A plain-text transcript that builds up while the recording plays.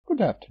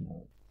Good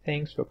afternoon.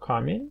 Thanks for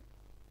coming.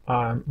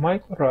 I'm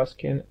Michael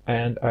Raskin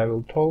and I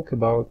will talk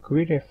about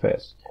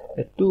QueryFS,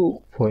 a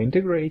tool for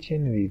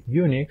integrating with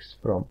UNIX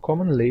from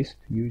Common Lisp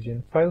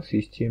using file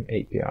system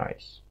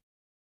APIs.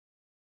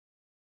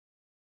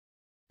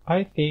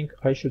 I think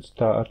I should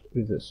start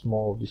with a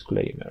small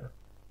disclaimer.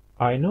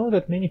 I know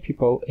that many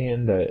people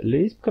in the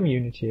Lisp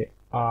community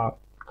are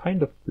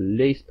kind of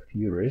Lisp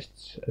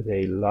purists.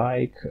 They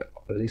like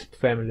Lisp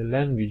family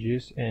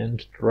languages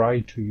and try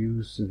to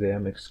use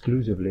them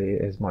exclusively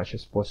as much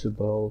as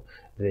possible.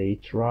 They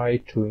try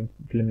to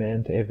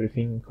implement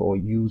everything or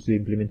use the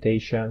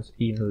implementations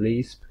in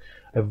Lisp,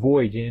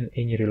 avoiding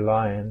any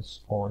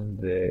reliance on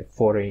the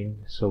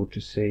foreign, so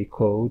to say,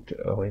 code,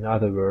 or in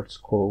other words,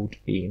 code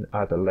in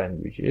other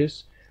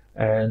languages.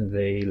 And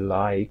they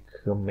like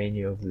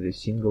many of the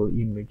single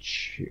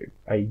image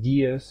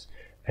ideas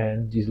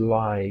and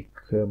dislike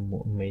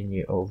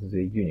many of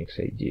the UNIX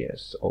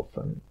ideas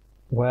often.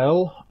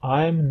 Well,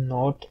 I'm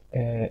not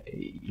a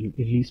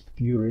Lisp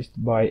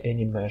purist by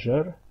any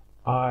measure.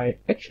 I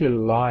actually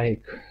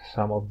like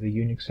some of the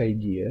UNIX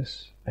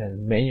ideas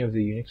and many of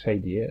the UNIX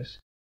ideas.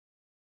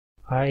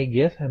 I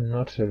guess I'm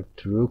not a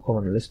true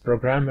Common Lisp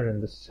programmer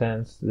in the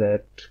sense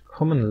that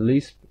Common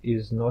Lisp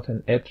is not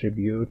an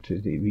attribute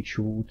which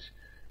would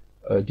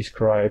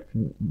describe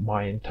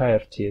my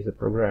entirety as a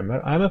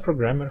programmer. I'm a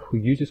programmer who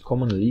uses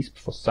Common Lisp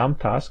for some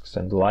tasks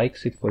and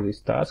likes it for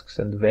these tasks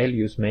and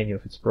values many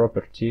of its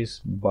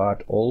properties,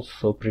 but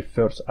also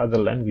prefers other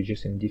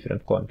languages in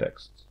different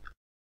contexts.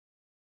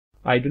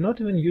 I do not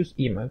even use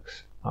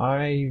Emacs.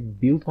 I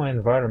build my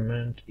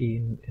environment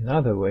in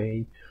another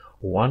way,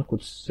 one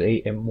could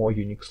say a more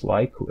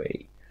Unix-like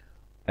way.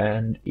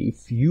 And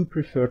if you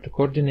prefer to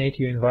coordinate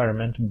your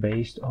environment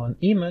based on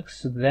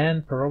Emacs,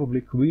 then probably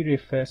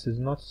QueryFS is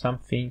not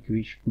something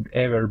which could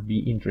ever be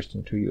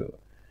interesting to you.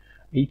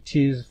 It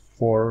is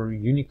for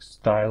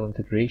Unix-style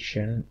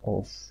integration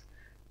of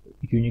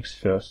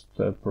Unix-first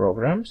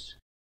programs.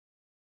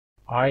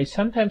 I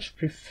sometimes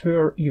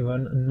prefer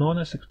even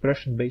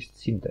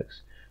non-expression-based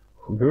syntax.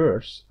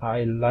 Worse,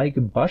 I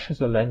like Bash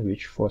as a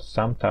language for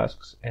some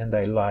tasks, and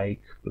I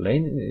like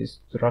plain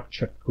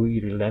structured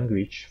query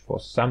language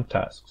for some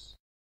tasks.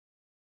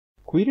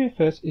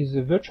 QueryFS is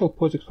a virtual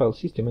POSIX file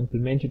system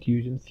implemented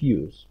using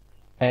Fuse,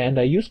 and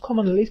I use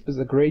Common Lisp as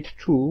a great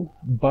tool,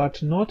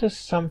 but not as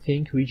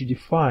something which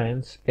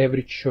defines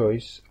every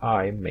choice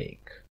I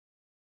make.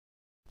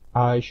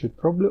 I should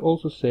probably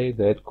also say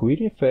that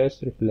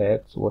QueryFS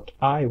reflects what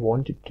I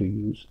wanted to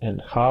use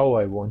and how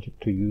I wanted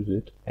to use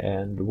it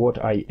and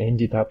what I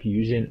ended up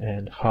using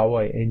and how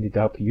I ended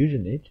up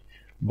using it,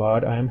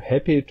 but I'm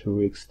happy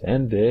to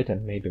extend it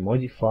and maybe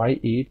modify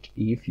it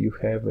if you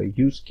have a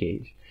use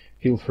case.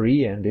 Feel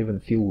free and even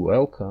feel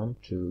welcome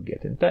to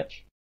get in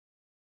touch.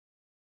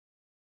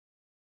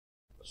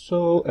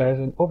 So, as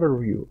an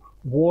overview,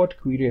 what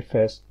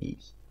QueryFS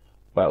is.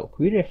 Well,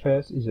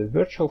 QueryFS is a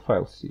virtual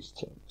file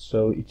system,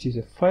 so it is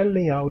a file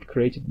layout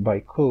created by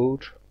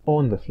code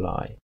on the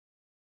fly.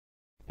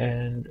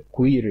 And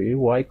query,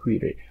 why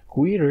query?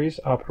 Queries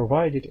are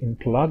provided in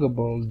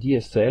pluggable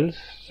DSLs,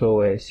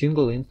 so a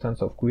single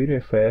instance of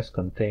QueryFS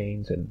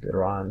contains and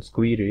runs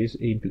queries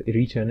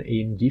written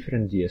in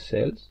different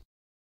DSLs.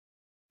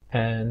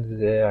 And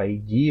the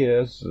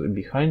ideas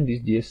behind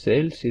these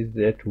DSLs is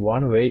that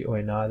one way or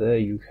another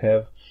you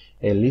have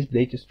a Lisp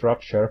data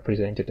structure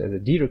presented as a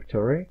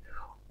directory,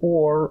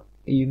 or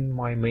in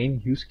my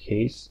main use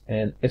case,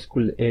 an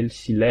SQL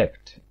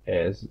select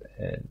as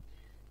a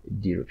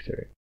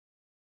directory.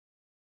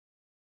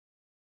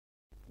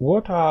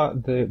 What are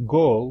the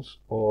goals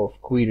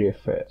of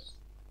QueryFS?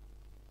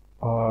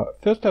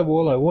 First of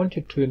all, I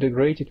wanted to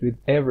integrate it with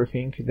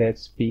everything that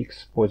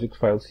speaks POSIX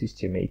file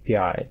system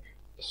API.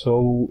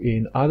 So,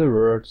 in other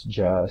words,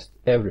 just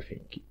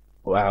everything.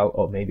 Well,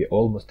 or maybe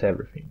almost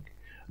everything.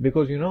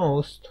 Because, you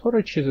know,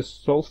 storage is a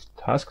solved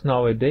task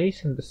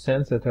nowadays in the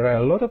sense that there are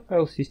a lot of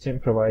file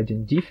systems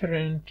providing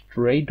different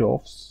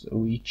trade-offs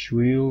which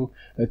will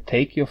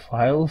take your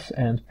files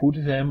and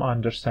put them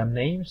under some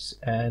names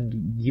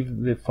and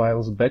give the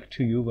files back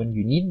to you when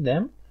you need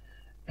them.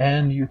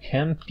 And you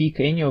can pick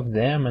any of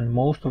them and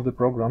most of the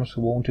programs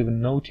won't even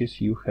notice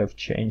you have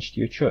changed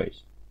your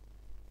choice.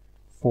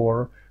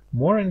 For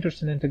more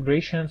interesting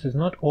integrations is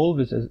not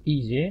always as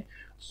easy,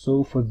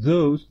 so for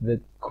those that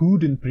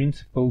could in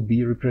principle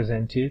be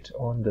represented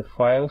on the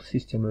file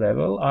system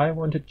level, I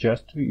wanted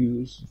just to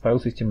use file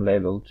system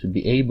level to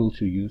be able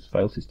to use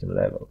file system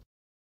level.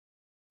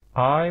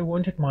 I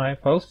wanted my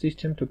file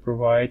system to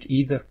provide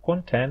either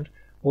content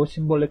or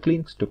symbolic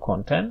links to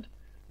content,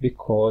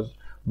 because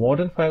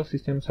modern file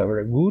systems are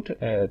very good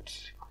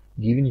at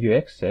giving you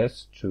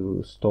access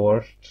to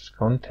stored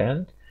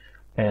content,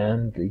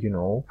 and you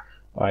know,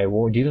 I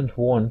didn't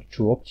want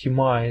to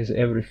optimize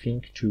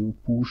everything to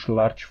push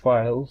large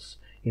files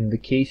in the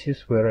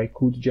cases where I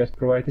could just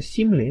provide a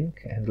symlink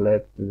and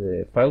let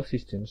the file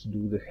systems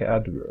do the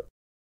hard work.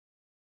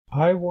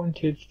 I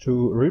wanted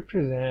to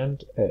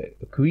represent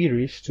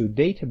queries to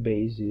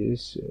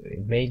databases,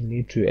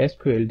 mainly to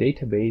SQL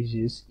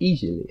databases,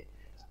 easily.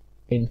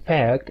 In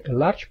fact, a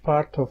large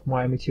part of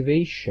my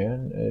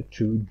motivation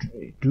to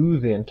do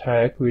the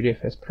entire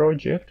QueryFS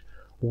project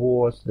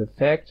was the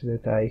fact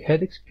that I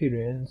had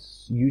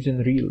experience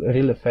using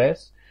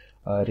RealFS,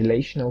 a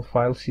relational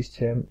file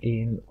system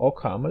in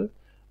OCaml,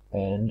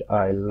 and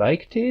I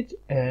liked it,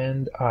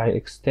 and I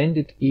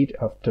extended it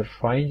after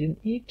finding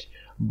it,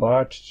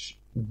 but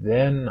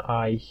then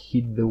I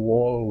hit the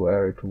wall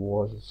where it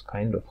was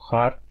kind of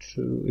hard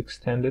to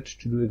extend it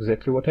to do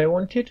exactly what I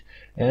wanted,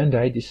 and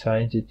I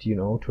decided,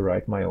 to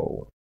write my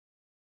own.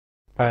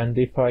 And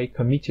if I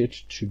committed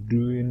to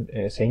doing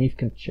a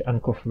significant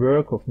chunk of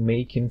work of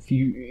making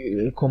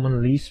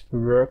Common Lisp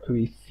work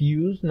with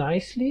views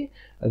nicely,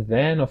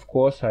 then of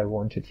course I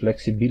wanted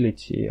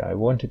flexibility. I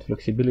wanted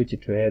flexibility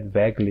to add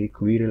vaguely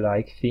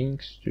query-like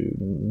things, to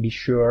be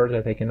sure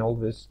that I can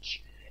always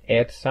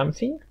add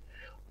something.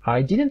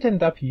 I didn't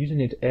end up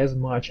using it as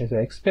much as I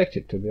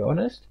expected, to be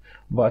honest,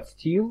 but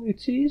still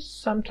it is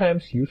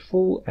sometimes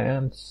useful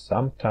and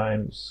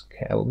sometimes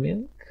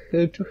calming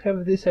to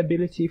have this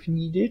ability if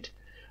needed.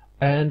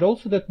 And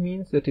also that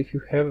means that if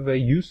you have a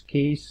use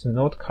case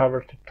not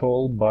covered at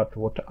all, but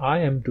what I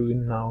am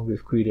doing now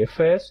with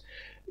QueryFS,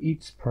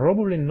 it's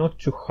probably not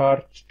too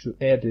hard to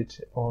add it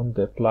on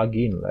the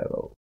plugin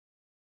level.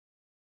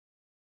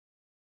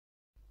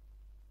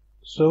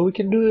 So we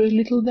can do a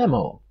little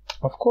demo.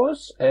 Of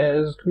course,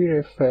 as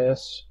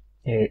QueryFS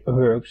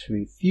works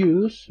with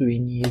views, we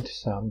need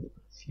some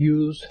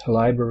views,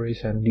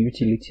 libraries, and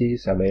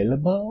utilities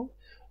available.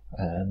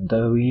 And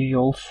we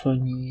also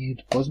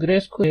need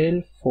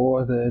PostgreSQL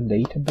for the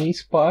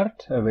database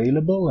part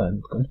available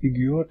and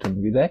configured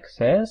and with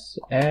access.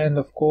 And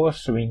of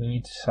course, we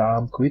need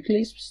some Quick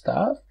Lisp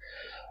stuff.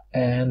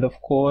 And of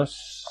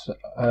course,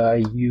 I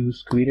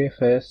use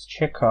QueryFS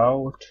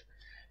checkout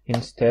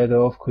instead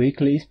of Quick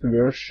Lisp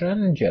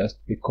version,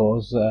 just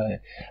because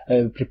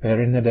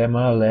preparing a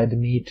demo led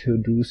me to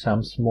do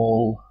some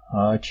small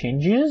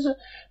changes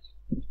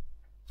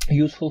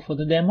useful for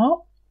the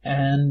demo.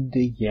 And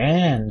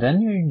and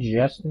then you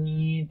just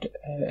need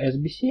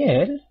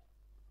SBCL.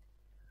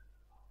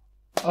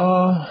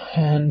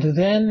 And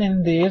then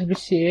in the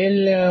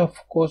SBCL,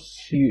 of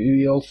course,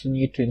 you also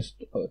need to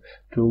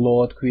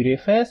load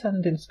QueryFS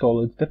and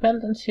install its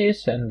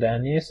dependencies, and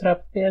then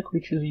ESRapPack,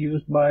 which is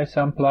used by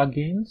some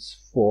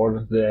plugins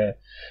for the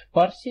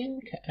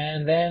parsing,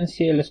 and then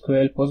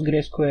CLSQL,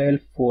 PostgreSQL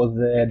for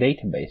the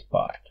database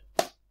part.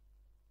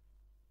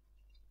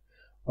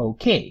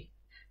 Okay.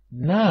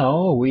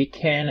 Now we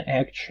can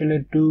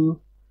actually do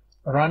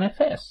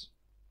runFS.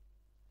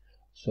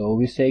 So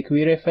we say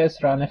QueryFS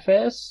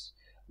runFS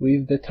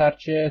with the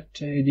target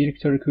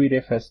directory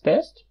QueryFS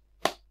test.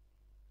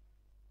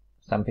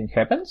 Something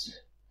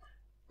happens.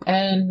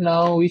 And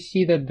now we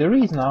see that there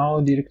is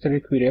now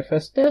directory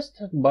QueryFS test,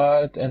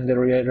 and the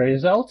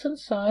results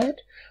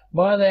inside,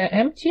 but they're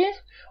empty,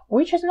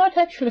 which is not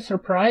actually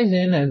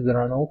surprising as there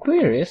are no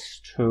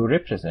queries to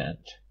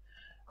represent.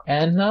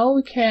 And now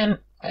we can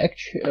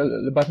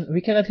but we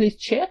can at least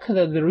check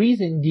that there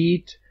is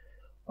indeed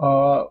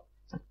a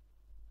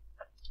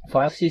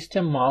file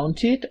system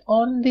mounted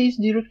on this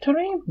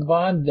directory,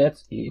 but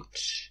that's it.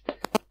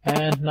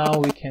 And now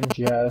we can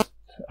just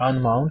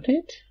unmount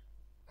it.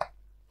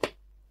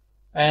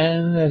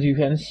 And as you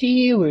can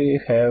see, we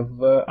have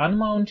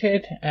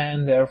unmounted,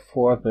 and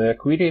therefore the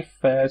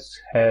QueryFS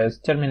has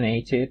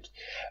terminated.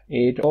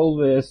 It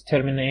always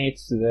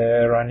terminates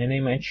the running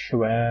image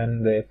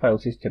when the file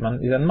system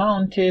is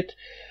unmounted.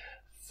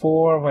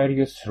 For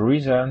various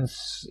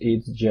reasons,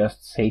 it's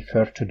just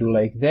safer to do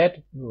like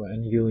that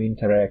when you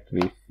interact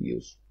with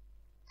views.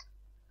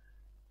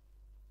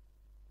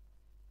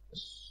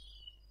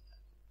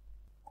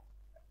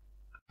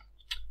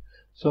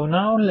 So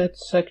now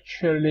let's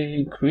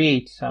actually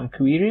create some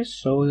queries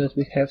so that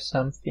we have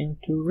something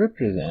to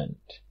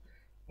represent.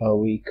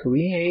 We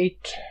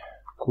create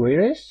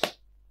queries,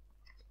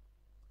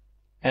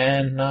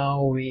 and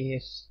now we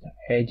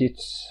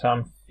edit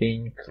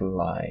something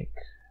like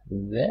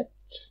that.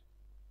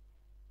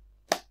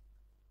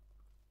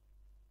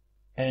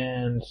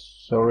 And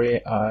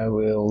sorry, I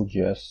will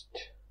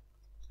just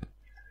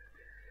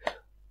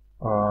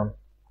I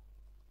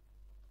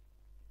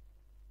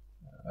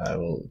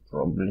will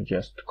probably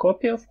just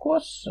copy, of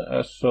course.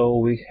 So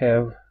we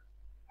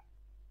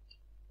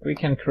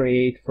can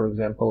create, for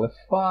example, a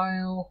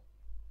file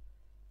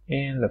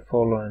in the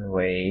following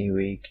way.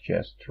 We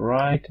just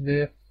write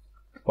the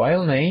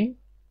file name,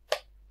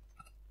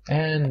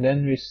 and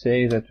then we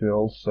say that we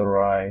also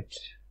write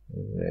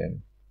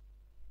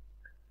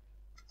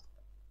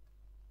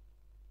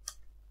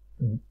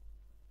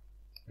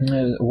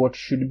what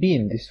should be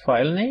in this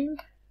file name.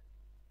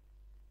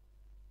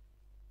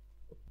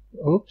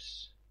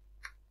 Oops.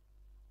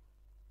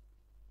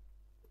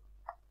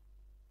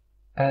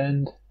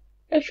 And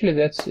actually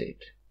that's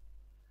it.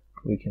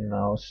 We can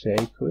now say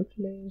quick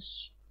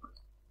lisp,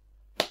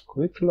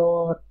 quick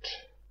load,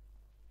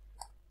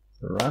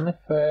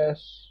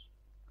 runFS.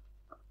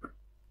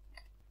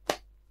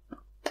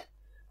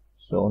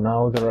 So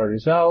now there are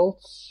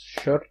results,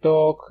 short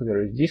doc,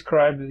 there is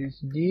described as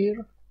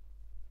dir.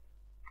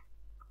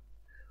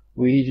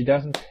 which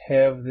doesn't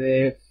have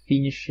the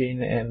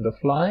finishing end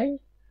of line.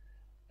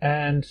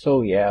 And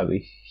so yeah,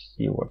 we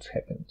see what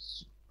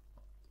happens.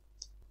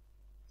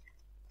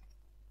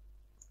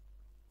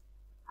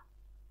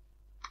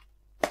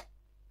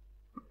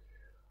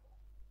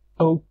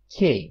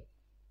 Okay,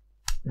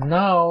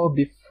 now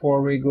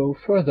before we go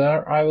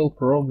further, I will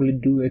probably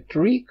do a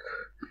trick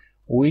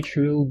which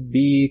will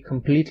be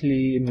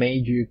completely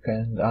magic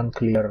and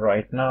unclear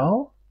right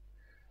now,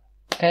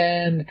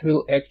 and it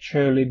will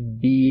actually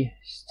be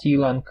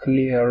still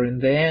unclear in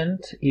the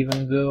end,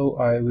 even though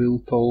I will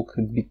talk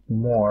a bit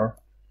more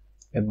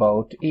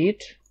about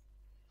it.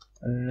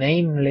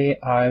 Namely,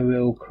 I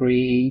will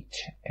create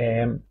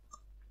a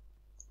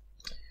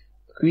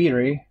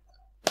query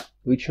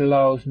which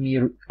allows me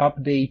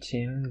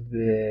updating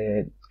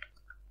the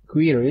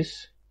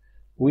queries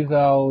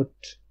without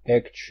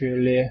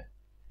actually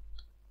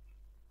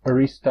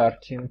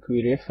restarting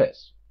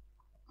queryfs.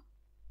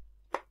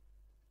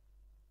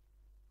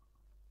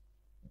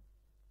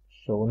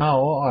 So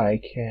now I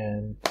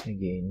can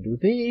again do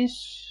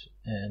this,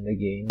 and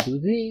again do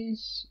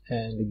this,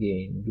 and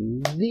again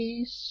do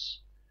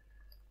this.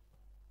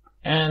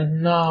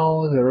 And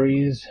now there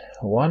is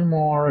one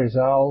more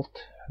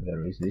result.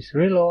 There is this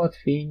reload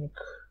thing.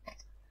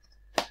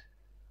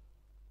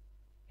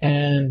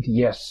 And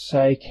yes,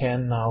 I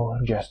can now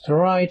just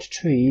write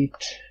to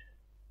it,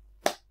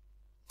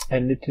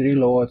 and it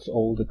reloads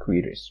all the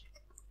queries.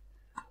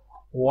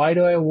 Why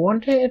do I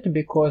want it?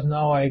 Because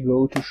now I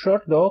go to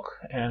shortdoc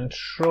and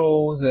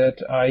show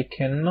that I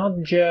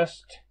cannot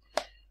just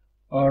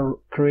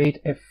create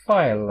a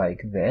file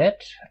like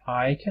that.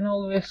 I can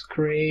always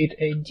create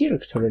a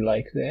directory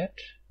like that.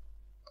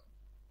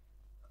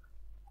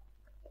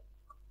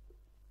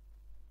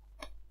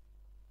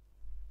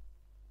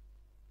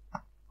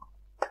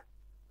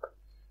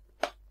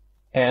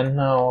 And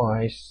now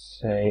I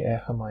say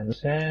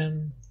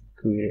 -n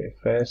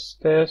queryfs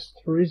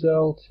test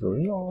result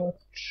reload,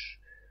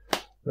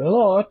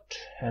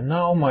 and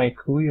now my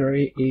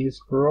query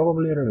is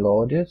probably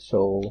reloaded.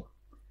 So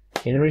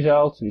in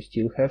results we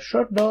still have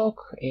shortdoc.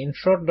 In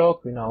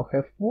shortdoc we now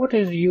have what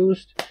is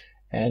used,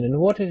 and in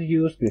what is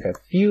used we have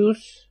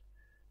views,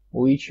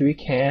 which we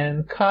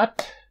can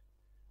cut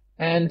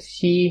and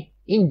see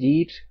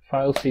indeed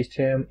file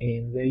system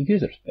in the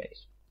user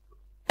space.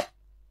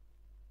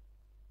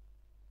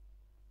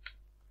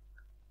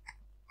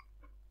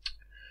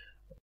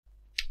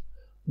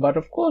 But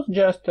of course,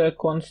 just a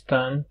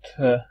constant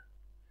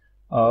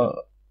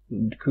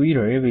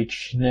query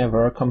which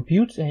never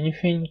computes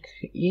anything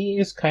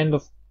is kind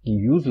of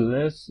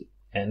useless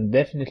and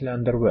definitely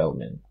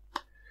underwhelming.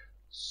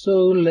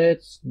 So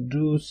let's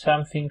do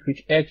something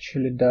which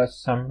actually does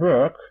some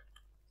work.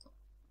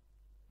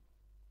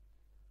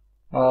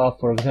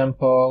 For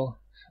example,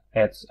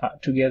 adds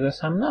together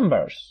some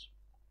numbers.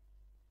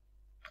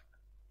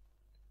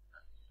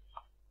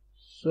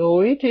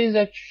 So it is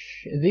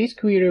this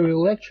query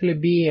will actually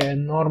be a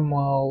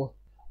normal,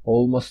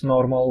 almost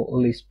normal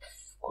Lisp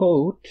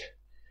code,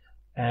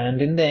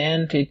 and in the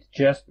end it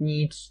just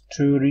needs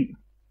to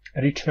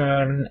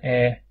return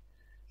a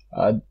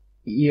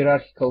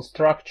hierarchical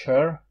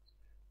structure,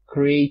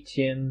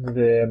 creating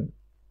the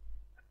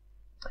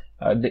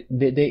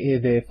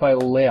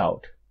file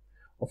layout.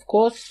 Of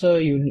course,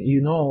 you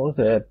know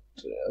that,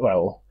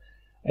 well,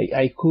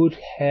 I could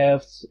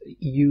have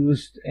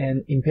used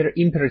an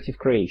imperative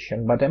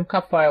creation, but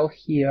mk file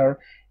here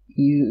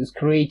is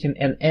creating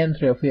an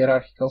entry of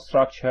hierarchical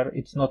structure.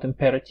 It's not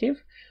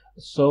imperative,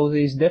 so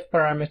this def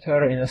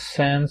parameter, in a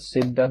sense,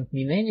 it doesn't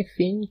mean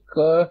anything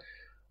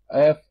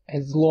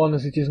as long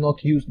as it is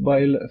not used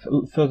by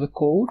further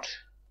code.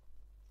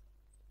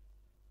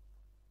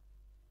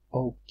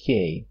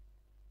 Okay.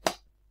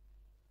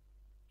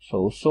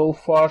 So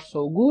far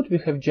so good. We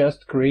have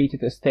just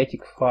created a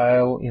static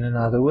file in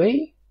another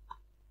way.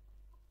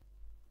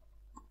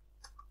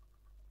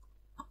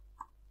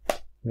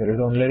 There is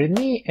only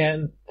readme,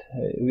 and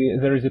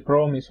there is a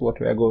promise what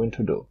we are going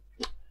to do.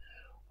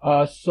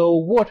 So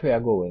what we are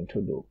going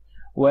to do?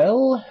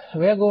 Well,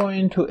 we are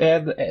going to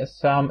add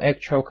some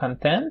actual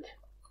content,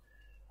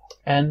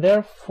 and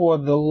therefore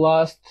the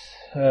last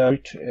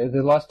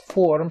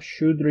form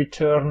should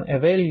return a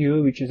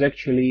value which is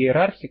actually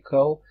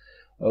hierarchical.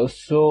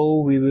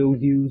 So we will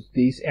use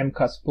this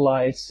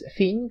mksplice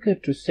thing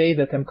to say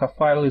that mk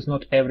file is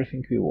not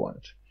everything we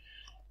want.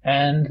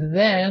 And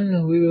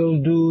then we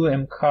will do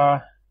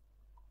mk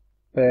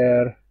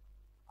per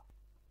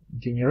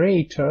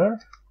generator,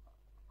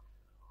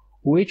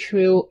 which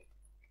will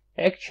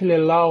actually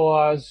allow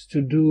us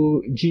to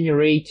do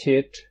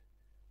generated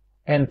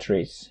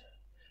entries.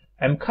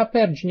 mk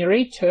per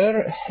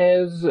generator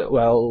has,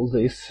 well,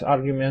 this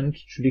argument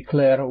to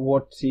declare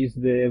what is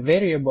the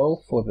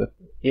variable for the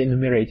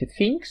enumerated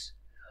things,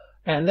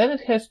 and then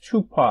it has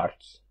two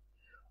parts.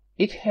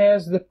 It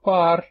has the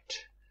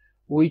part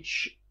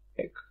which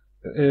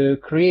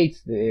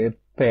creates the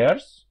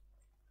pairs.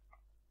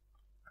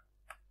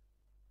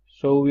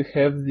 So we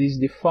have this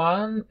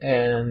define,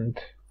 and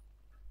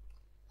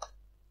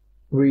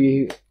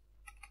we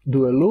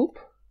do a loop,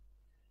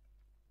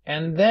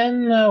 And then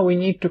we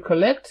need to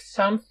collect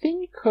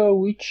something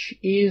which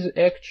is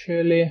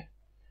actually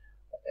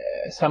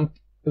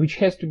which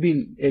has to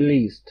be a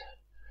list.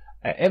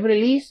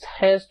 Every list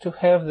has to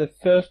have the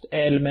first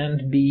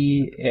element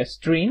be a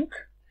string,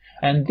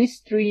 and this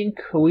string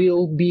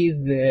will be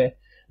the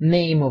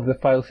name of the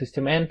file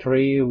system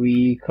entry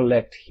we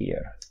collect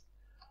here.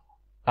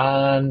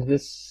 And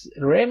this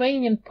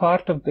remaining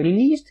part of the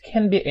list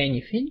can be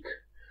anything,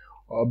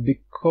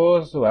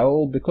 because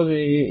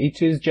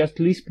it is just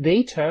Lisp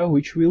data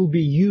which will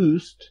be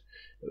used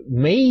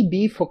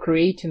maybe for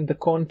creating the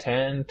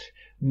content,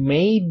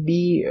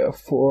 maybe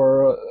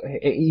for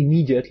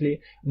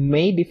immediately,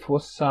 maybe for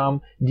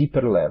some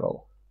deeper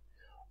level.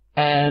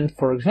 And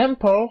for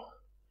example,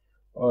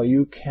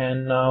 you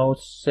can now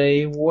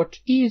say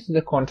what is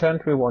the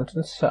content we want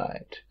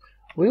inside.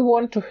 We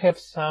want to have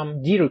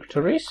some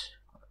directories.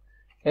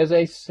 As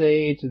I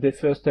said, the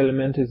first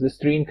element is the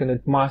string and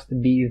it must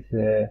be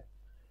the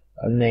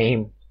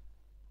name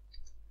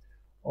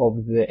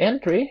of the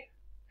entry.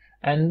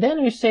 And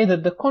then we say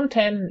that the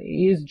content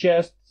is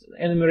just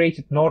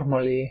enumerated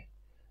normally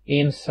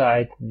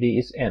inside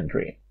this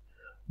entry.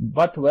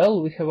 But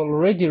well, we have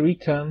already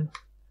written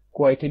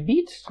quite a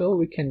bit, so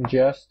we can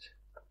just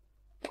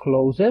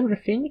close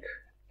everything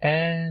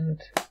and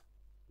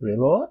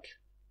reload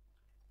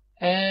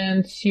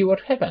and see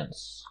what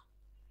happens.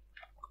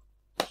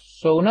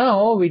 So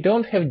now we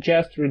don't have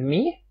just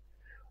readme,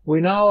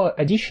 we now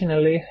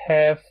additionally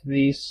have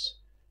these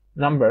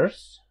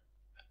numbers,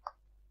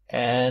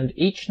 and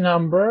each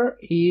number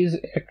is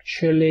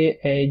actually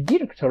a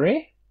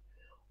directory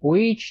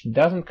which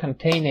doesn't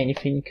contain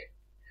anything.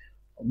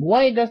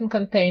 Why it doesn't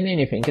contain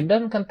anything? It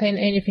doesn't contain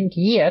anything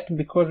yet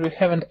because we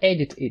haven't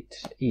added it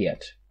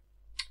yet.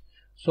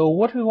 So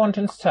what we want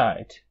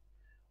inside?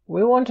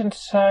 We want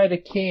inside a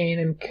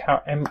kn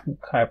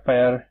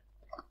mkpair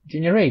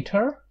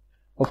generator,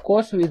 of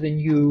course with a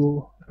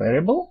new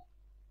variable,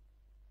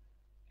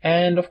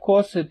 and of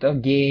course it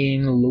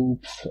again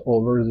loops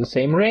over the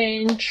same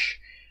range,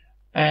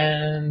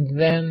 and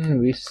then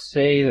we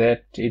say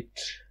that it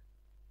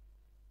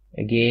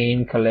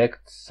again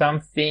collects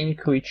something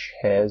which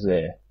has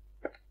a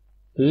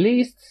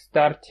list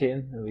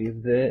starting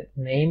with the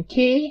name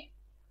k,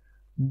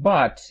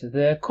 but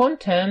the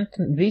content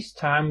this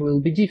time will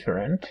be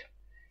different.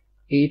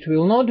 It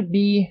will not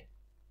be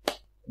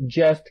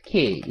just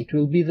k, it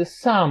will be the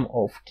sum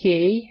of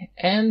k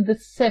and the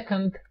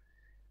second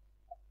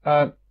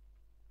value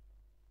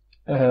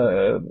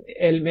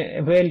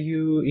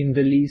in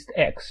the list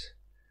x.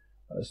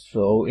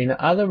 So in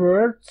other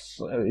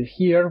words,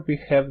 here we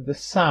have the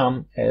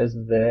sum as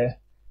the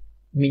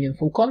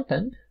meaningful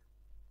content.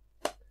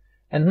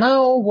 And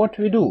now what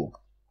we do?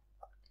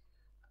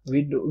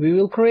 We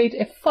will create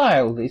a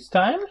file this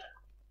time,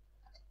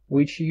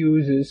 which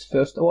uses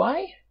first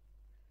OI,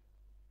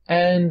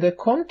 and the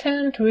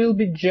content will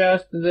be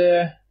just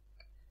the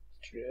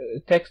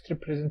text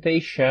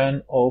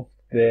representation of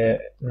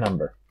the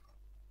number.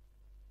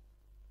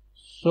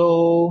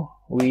 So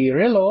we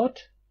reload,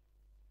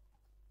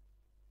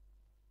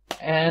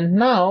 and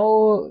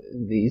now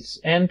this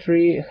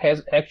entry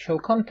has actual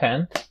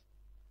content,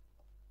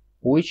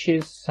 which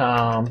is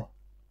some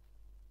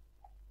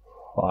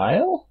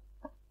file.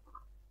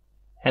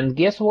 And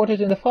guess what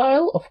is in the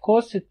file? Of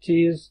course it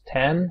is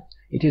 10.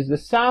 It is the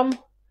sum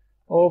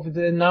of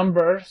the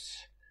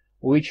numbers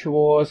which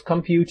was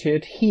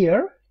computed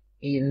here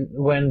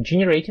when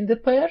generating the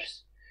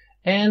pairs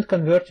and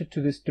converted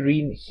to the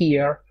string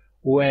here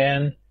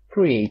when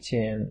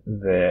creating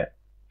the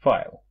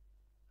file.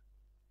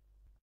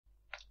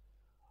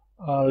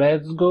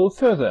 Let's go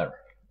further.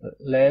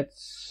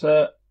 Let's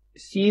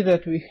see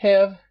that we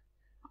have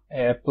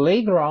a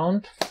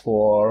playground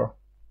for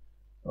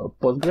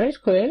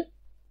PostgreSQL.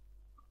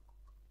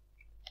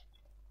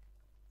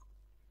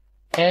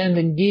 And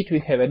indeed we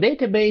have a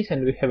database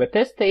and we have a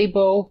test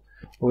table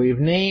with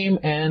name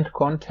and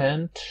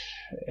content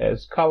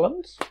as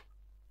columns.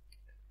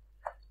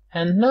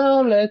 And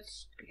now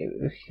let's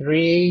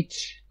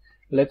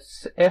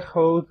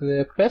echo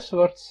the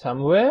password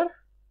somewhere.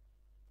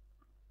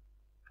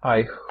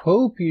 I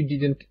hope you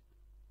didn't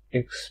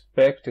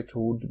expect it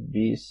would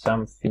be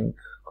something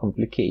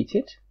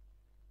complicated.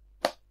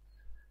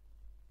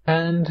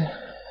 And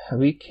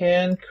we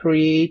can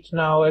create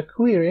now a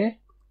query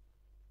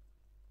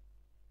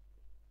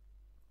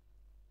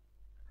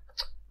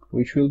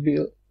which will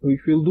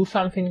do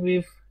something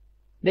with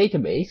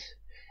database.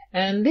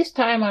 And this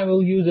time I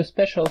will use a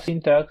special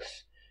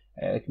syntax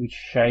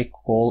which I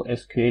call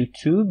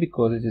SQL2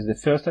 because it is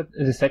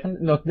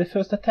not the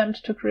first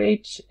attempt to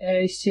create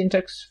a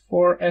syntax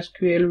for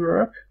SQL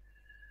work.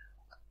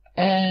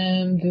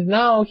 And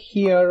now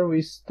here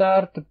we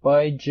start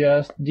by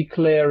just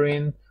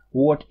declaring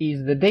what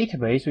is the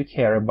database we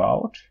care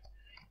about.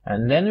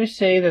 And then we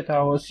say that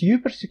our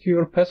super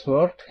secure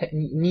password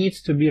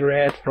needs to be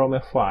read from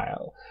a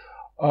file,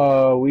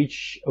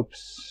 which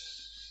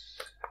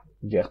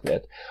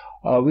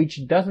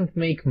doesn't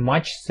make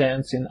much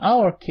sense in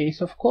our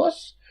case, of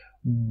course,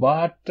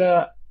 but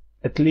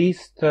at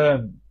least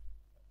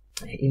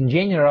in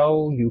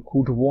general, you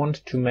could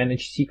want to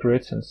manage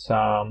secrets in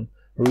some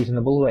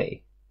reasonable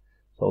way.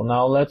 So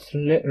now let's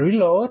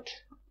reload.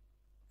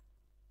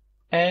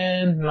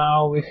 And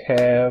now we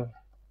have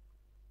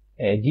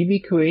a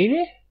DB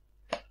query,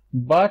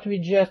 but we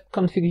just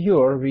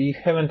configure. We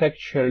haven't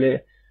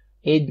actually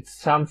added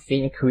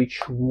something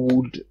which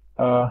would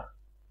run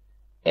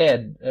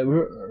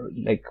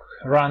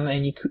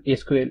any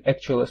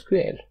actual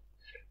SQL.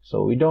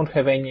 So we don't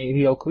have any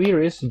real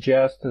queries,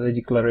 just the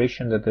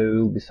declaration that there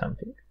will be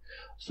something.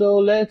 So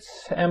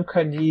let's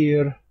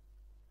mkdir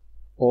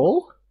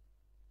all.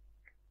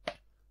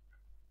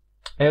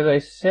 As I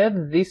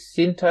said, this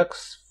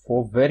syntax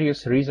for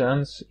various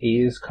reasons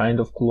is kind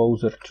of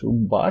closer to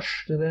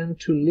Bash than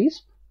to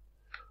Lisp.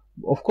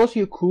 Of course,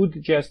 you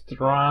could just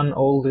run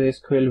all the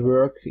SQL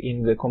work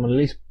in the common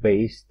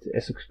Lisp-based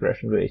as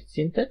expression-based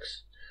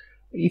syntax,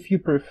 if you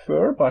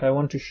prefer, but I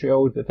want to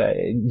show that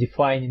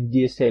defining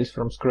DSLs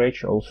from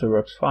scratch also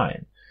works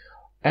fine.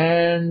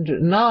 And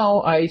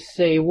now I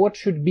say what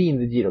should be in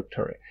the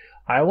directory.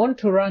 I want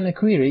to run a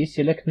query,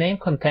 select name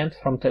content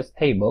from test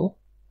table,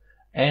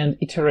 and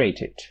iterate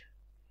it.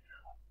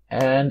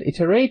 And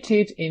iterate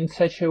it in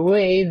such a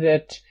way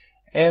that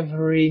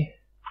every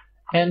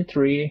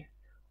entry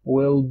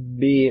will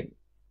be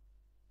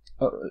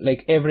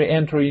every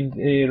entry in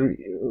the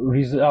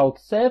result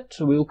set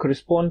will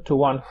correspond to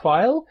one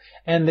file,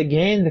 and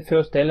again the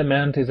first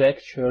element is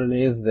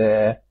actually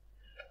the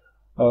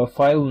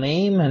file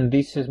name, and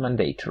this is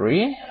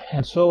mandatory.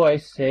 And so I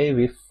say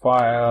with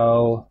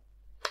file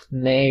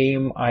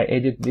name I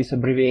added this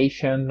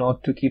abbreviation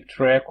not to keep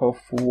track of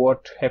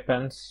what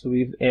happens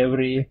with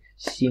every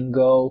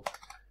single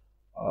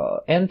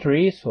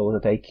entry, so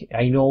that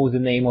I know the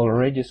name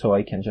already, so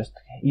I can just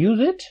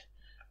use it.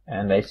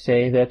 And I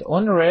say that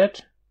on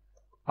red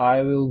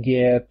I will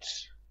get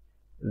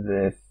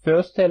the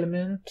first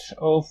element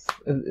of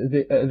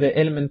the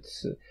element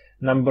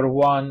number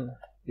 1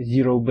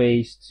 0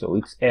 based, so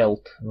it's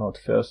alt, not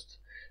first.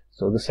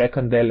 So the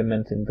second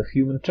element in the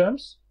human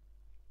terms.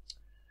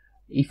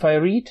 If I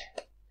read,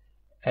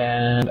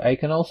 and I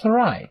can also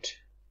write.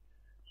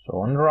 So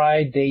on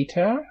write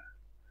data,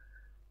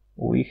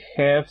 we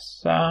have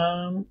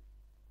some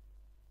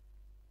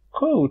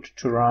code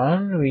to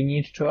run. We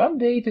need to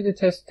update the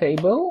test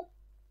table,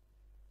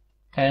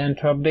 and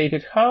to update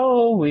it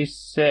how? We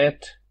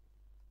set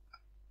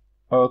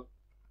a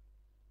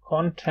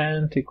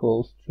content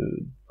equals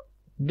to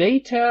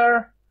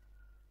data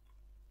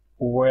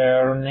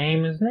where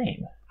name is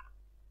name.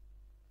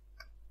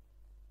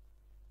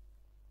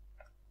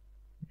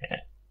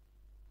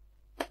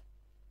 Yeah.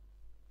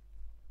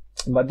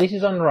 But this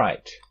is on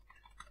write.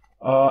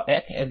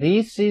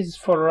 This is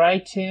for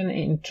writing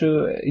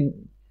into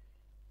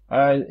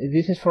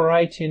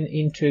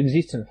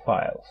existing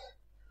files.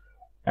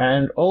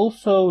 And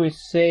also we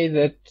say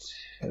that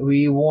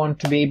we want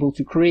to be able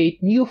to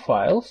create new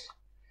files,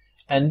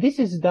 and this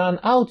is done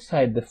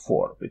outside the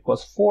for,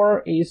 because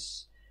for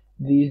is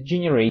the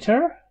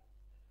generator,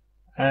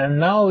 and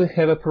now we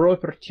have a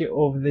property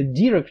of the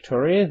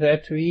directory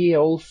that we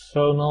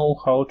also know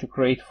how to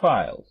create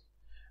files.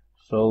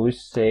 So we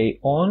say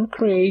on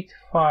create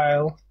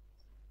file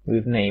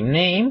with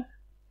name.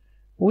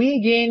 We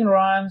again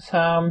run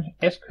some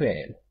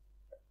SQL.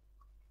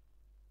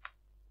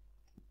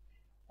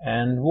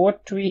 And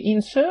what we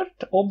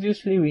insert?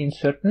 Obviously we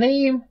insert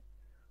name,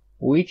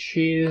 which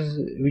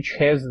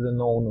has the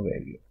known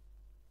value.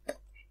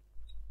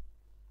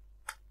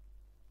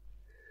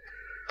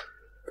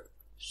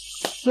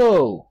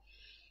 So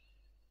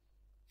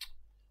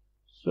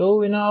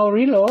we now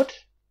reload.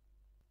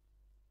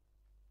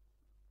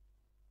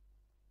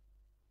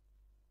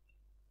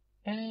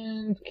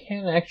 And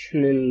can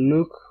actually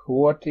look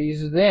what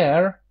is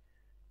there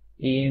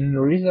in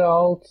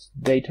results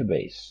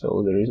database.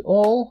 So there is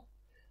all,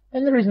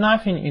 and there is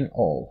nothing in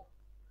all.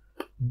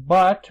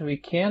 But we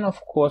can,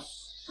 of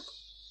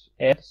course,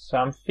 add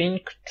something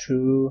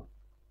to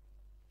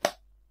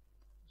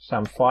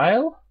some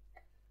file,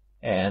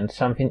 and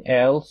something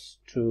else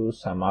to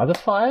some other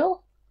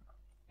file.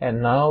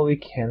 And now we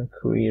can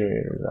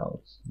query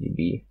results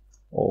db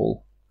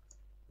all.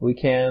 We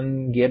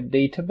can get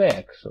data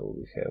back. So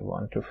we have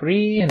 1, 2,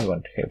 3, and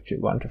 1,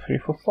 2, 3,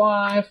 4,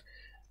 5.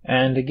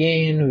 And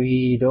again,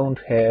 we don't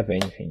have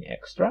anything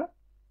extra.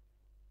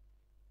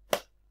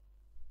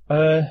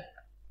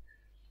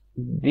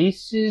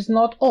 This is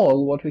not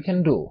all what we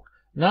can do.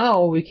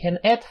 Now we can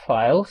add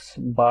files,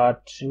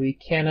 but we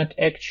cannot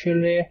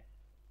actually...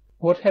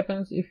 What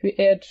happens if we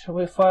add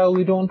a file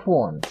we don't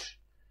want?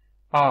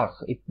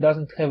 It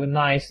doesn't have a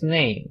nice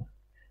name.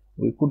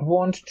 We could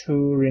want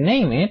to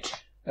rename it,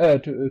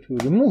 to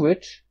remove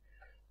it,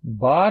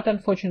 but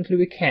unfortunately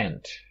we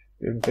can't.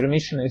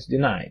 Permission is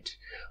denied.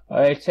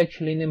 It's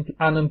actually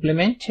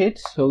unimplemented,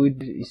 so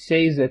it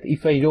says that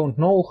if I don't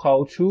know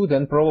how to,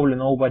 then probably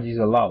nobody is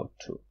allowed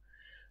to.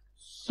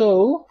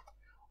 So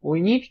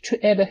we need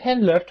to add a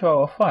handler to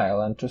our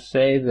file and to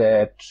say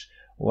that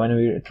when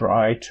we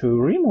try to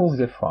remove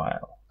the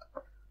file,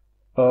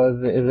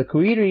 the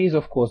query is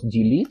of course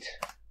delete,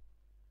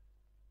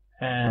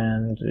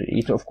 and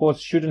it of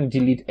course shouldn't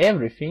delete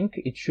everything,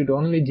 it should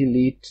only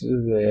delete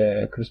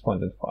the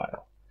corresponding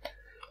file.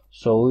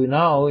 So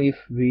now if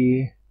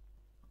we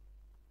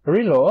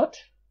reload,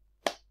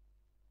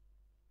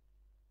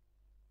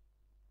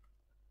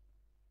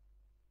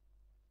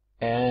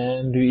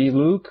 and we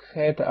look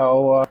at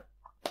our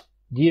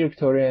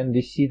directory and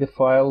we see the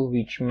file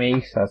which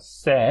makes us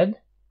sad,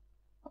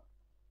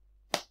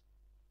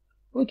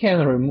 we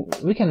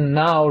can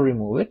now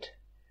remove it.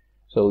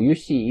 So you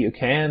see, you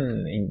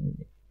can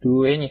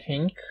do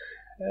anything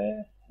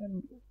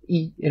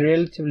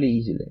relatively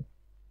easily.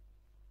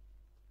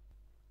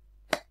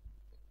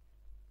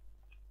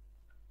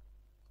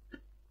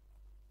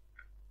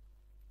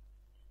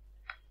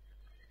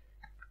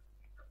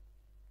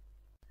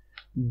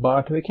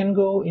 But we can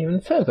go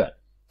even further.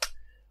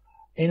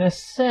 In a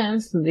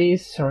sense,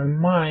 this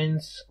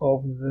reminds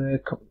of the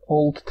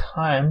old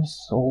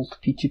times, old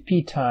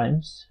P2P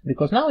times,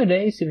 because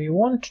nowadays if you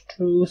want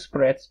to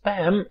spread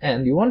spam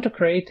and you want to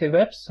create a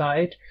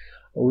website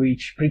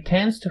which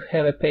pretends to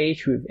have a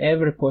page with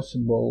every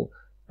possible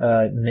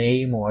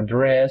name or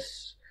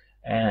address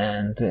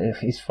and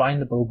is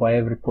findable by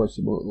every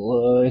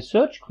possible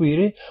search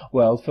query,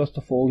 well, first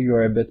of all,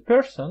 you're a bad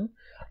person,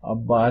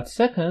 but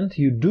second,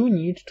 you do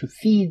need to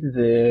feed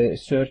the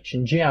search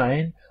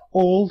engine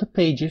all the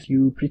pages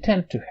you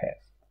pretend to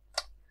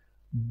have.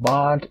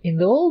 But in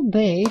the old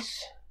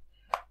days,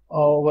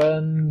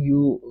 when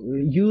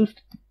you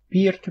used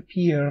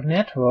peer-to-peer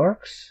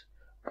networks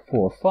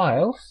for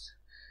files,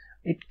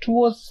 it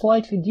was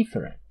slightly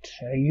different.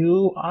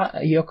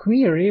 Your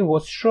query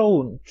was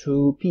shown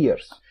to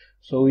peers,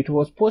 so it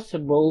was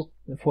possible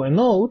for a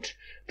node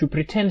to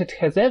pretend it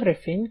has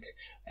everything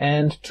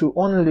and to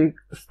only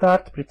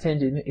start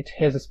pretending it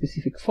has a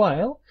specific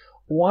file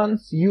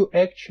once you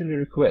actually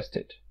request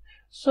it.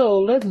 So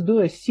let's do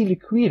a silly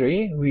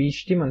query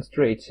which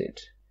demonstrates it.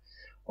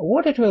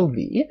 What it will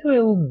be? It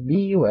will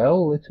be,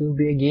 well, it will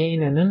be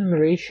again an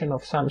enumeration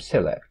of some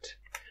select.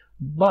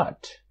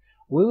 But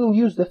we will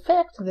use the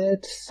fact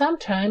that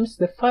sometimes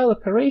the file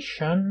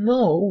operation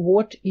know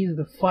what is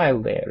the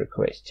file they are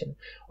requesting.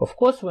 Of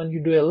course, when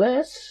you do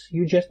ls,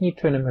 you just need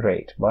to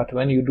enumerate. But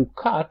when you do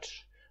cut,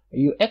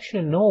 you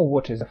actually know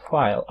what is the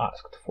file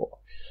asked for.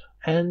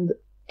 And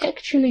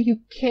actually you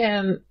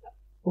can,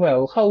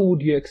 well, how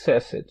would you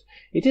access it?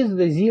 It is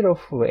the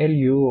zeroth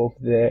value of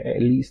the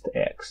list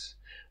x.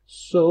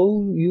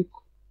 So you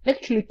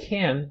actually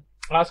can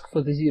ask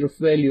for the zeroth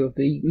value of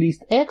the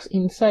list x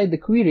inside the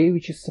query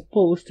which is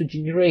supposed to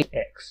generate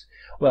x.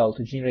 Well,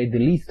 to generate the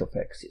list of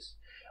x's.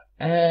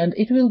 And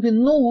it will be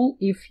null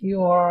if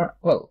you are,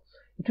 well,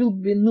 it will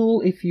be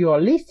null if you are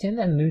listing,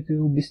 and it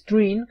will be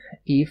string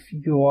if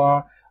you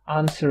are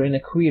answering a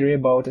query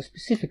about a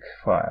specific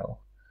file.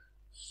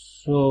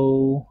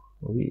 So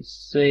we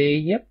say,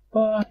 yep,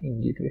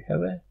 indeed we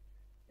have a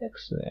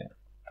x there.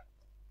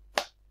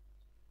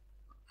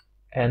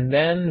 And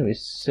then we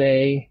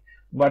say,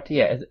 but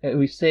yeah,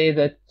 we say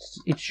that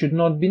it should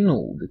not be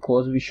null,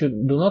 because we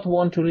do not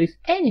want to list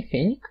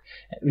anything.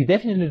 We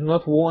definitely do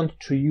not want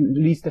to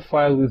list a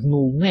file with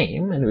null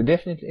name, and we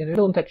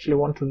don't actually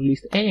want to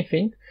list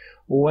anything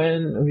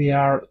when we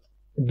are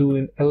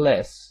doing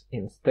ls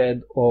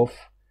instead of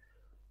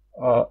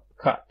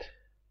cut.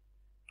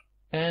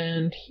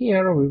 And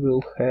here we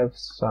will have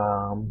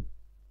some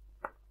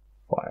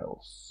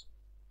files.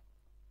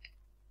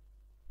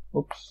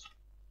 Oops,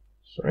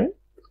 sorry.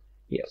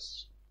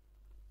 Yes.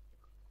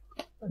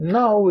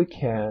 Now we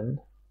can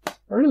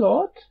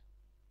reload.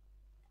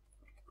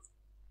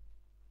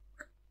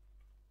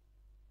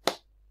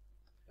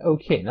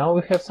 Okay, now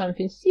we have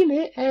something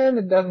silly and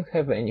it doesn't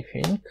have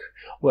anything.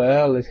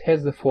 Well, it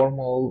has the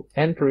formal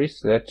entries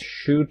that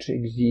should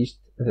exist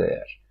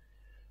there.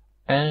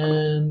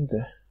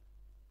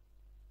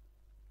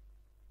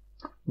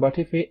 But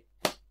if we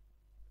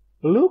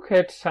look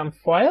at some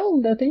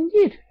file, that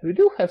indeed we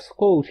do have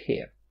code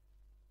here.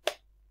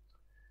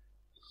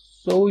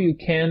 So you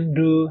can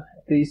do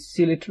these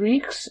silly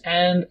tricks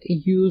and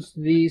use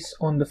this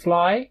on the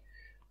fly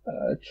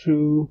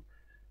to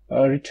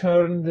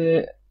return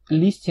the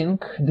listing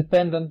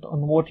dependent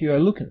on what you are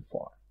looking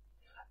for.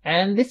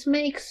 And this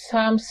makes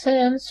some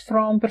sense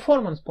from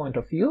performance point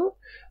of view,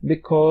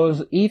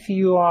 because if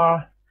you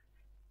are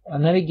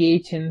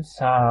navigating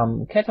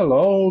some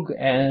catalog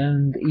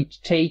and it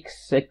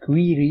takes a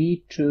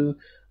query to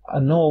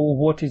know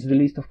what is the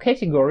list of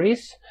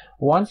categories,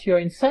 once you're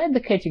inside the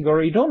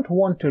category, you don't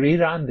want to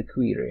rerun the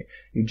query.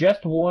 You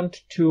just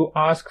want to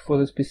ask for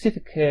the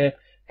specific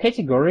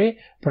category,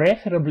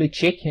 preferably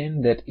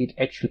checking that it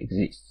actually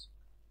exists.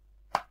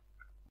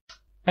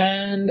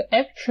 And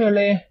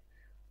actually,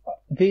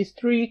 this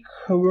trick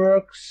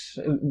works,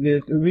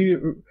 we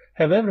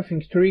have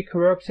everything trick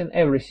works in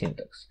every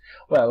syntax.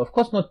 Well, of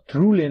course not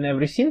truly in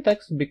every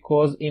syntax,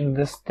 because in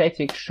the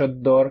static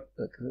short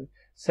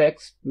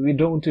sex we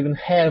don't even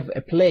have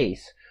a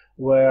place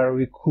where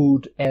we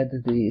could add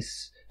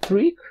this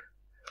trick.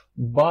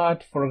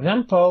 But for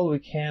example, we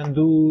can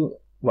do,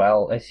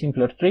 well, a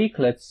simpler trick.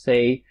 Let's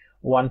say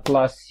 1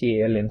 plus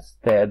CL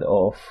instead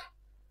of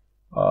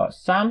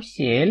some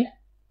cell,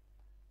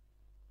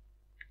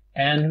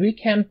 and we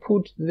can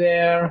put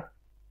there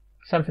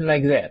something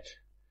like that.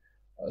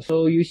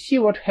 So you see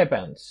what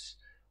happens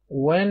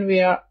when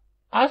we are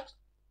asked.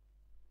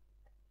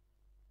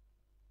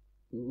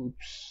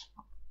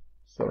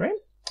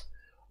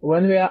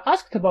 When we are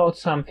asked about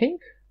something,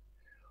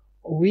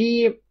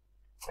 we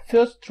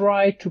first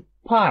try to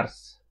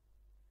parse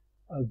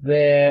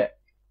the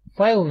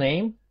file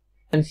name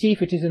and see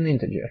if it is an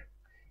integer.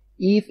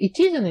 If it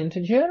is an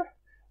integer,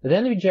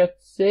 then we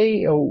just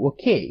say, oh,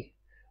 okay,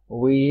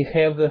 we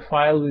have the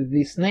file with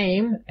this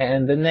name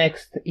and the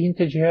next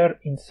integer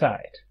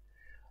inside.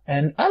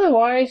 And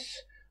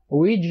otherwise,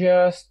 we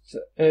just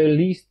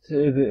list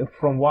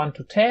from 1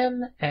 to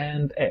 10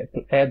 and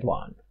add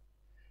 1.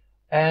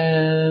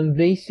 And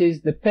this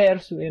is the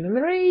pairs we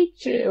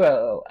enumerate,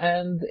 well,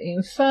 and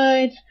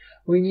inside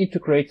we need to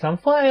create some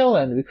file,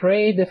 and we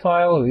create the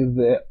file with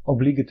the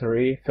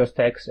obligatory first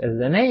text as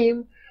the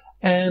name,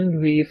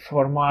 and we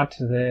format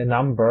the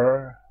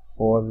number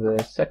for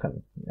the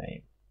second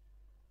name.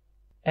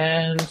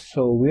 And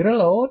so we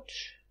reload,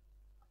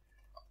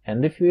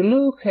 and if we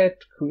look at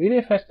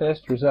query-fs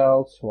test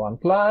results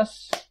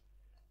 1+,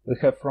 we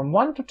have from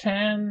 1 to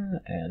 10,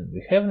 and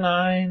we have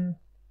 9.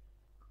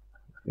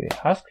 We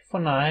ask for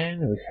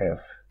 9, we have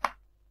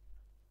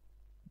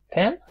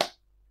 10,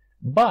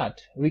 but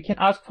we can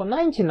ask for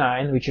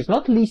 99, which is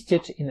not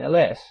listed in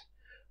ls,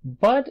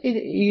 but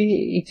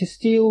it is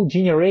still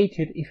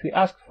generated if we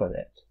ask for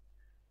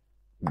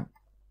that.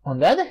 On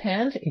the other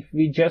hand, if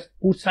we just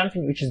put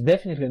something which is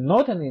definitely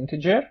not an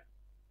integer,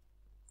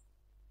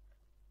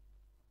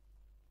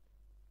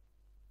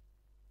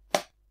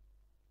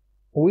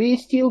 we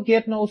still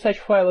get no such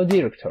file or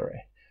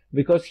directory,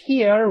 because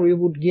here we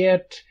would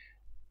get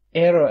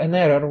an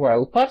error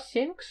while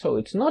parsing, so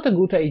it's not a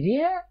good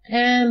idea,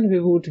 and we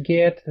would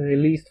get the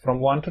list from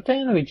 1 to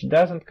 10, which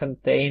doesn't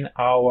contain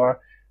our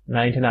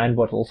 99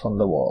 bottles on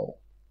the wall.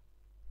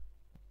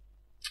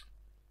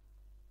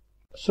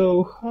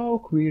 So how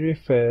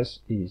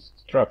query-fs is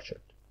structured?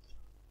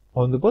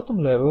 On the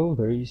bottom level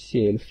there is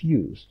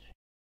CL-fuse,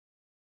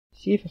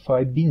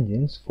 CFFI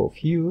bindings for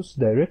fuse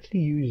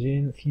directly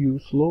using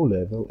fuse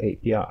low-level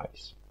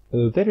APIs.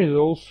 There is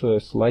also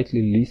a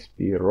slightly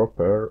Lispy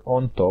wrapper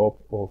on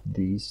top of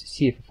these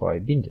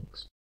CFFI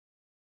bindings.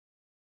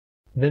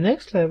 The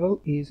next level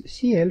is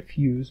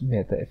CL-fuse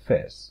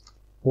MetaFS.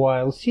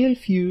 While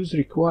CL-fuse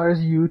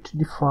requires you to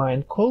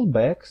define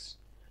callbacks,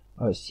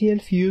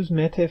 CL-fuse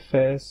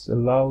MetaFS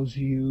allows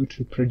you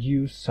to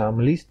produce some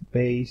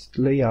list-based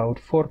layout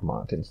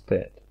format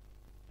instead.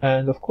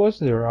 And of course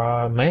there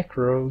are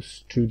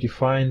macros to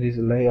define these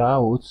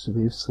layouts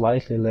with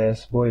slightly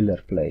less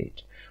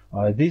boilerplate.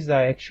 These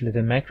are actually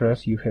the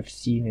macros you have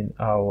seen in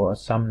our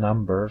sum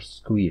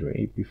numbers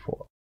query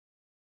before.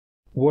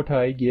 What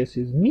I guess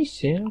is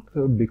missing,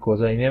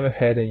 because I never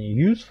had any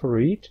use for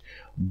it,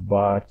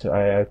 but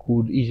I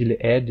could easily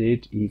add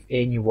it if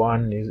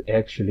anyone is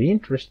actually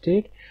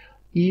interested,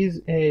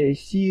 is a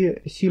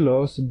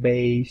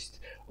CLOS-based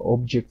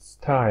object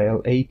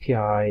style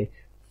API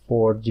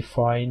for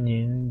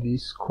defining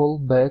these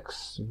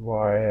callbacks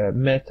via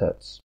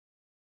methods.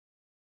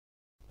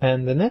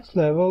 And the next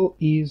level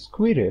is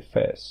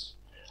query-fs.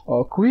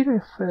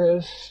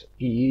 Query-fs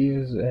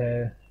is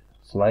a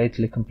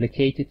slightly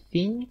complicated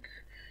thing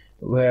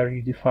where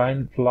you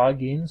define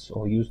plugins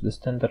or use the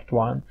standard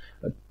one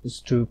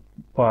to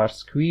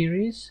parse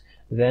queries.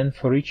 Then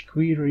for each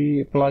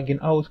query,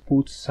 plugin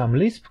outputs some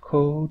Lisp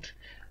code,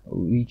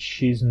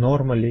 which is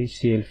normally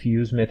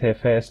CL-fuse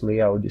MetaFS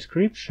layout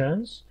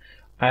descriptions.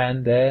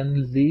 And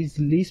then these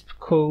Lisp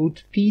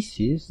code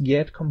pieces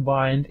get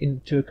combined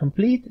into a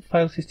complete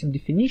file system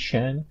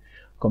definition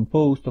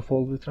composed of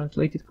all the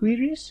translated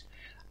queries,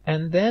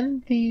 and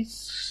then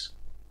this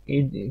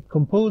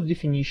composed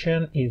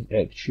definition is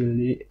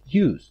actually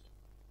used.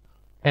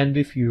 And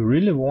if you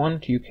really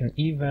want, you can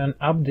even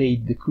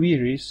update the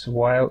queries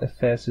while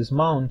FS is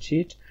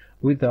mounted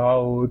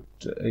without,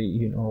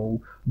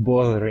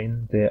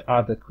 bothering the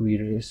other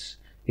queries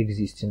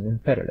existing in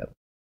parallel.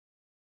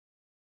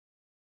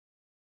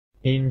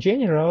 In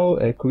general,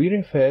 a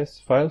query-fs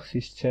file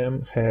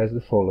system has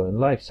the following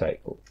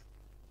lifecycle.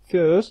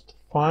 First,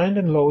 find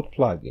and load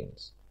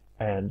plugins,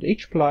 and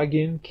each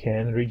plugin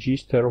can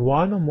register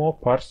one or more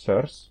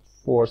parsers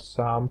for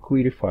some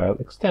query file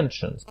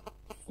extensions.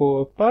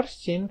 For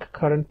parsing,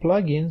 current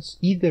plugins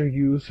either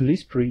use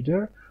Lisp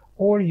Reader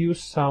or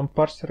use some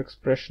parser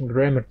expression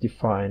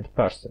grammar-defined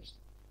parsers.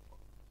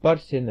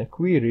 Parsing a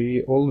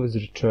query always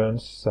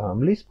returns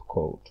some Lisp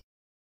code.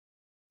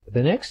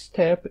 The next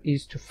step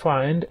is to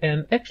find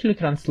and actually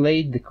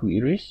translate the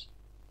queries,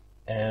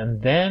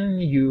 and then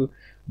you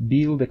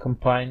build a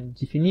compiled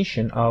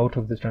definition out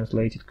of the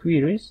translated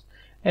queries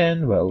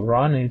and,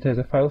 run it as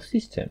a file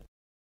system.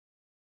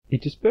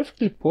 It is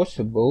perfectly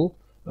possible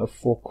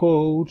for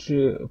code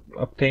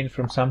obtained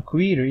from some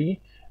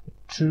query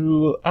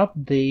to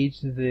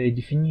update the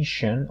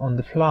definition on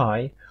the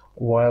fly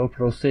while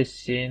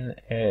processing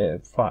a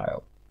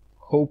file.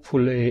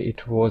 Hopefully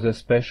it was a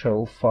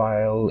special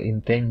file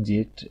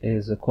intended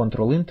as a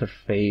control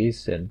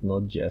interface and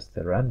not just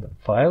a random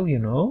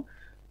file,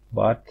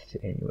 but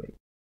anyway.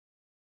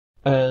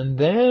 And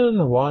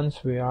then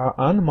once we are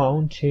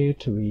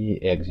unmounted, we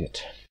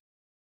exit.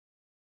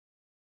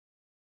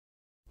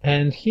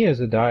 And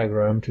here's a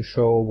diagram to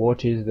show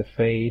what is the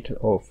fate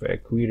of a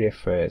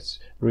queryfs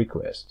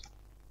request.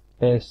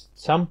 At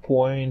some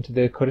point,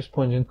 the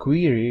corresponding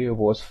query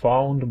was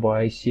found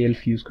by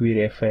CLFuse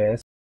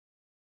queryfs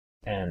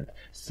and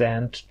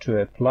sent to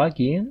a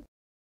plugin,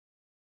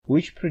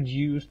 which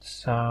produced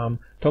some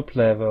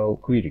top-level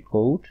query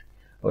code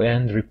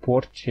and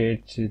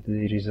reported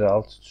the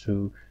results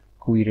to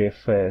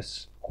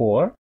queryfs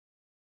core.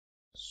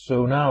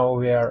 So now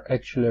we are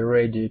actually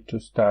ready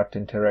to start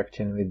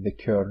interacting with the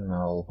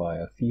kernel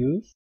via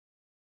Fuse.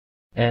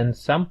 And at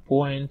some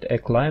point a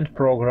client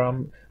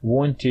program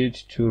wanted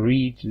to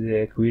read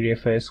the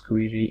queryfs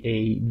query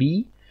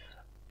AB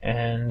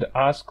and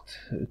asked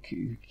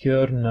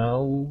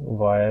kernel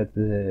via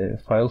the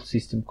file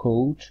system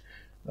code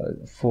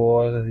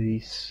for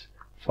this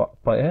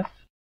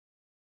path.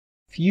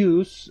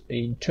 Fuse,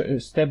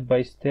 step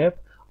by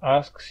step,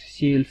 asks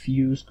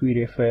CLFuse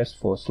queryfs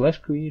for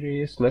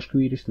 /query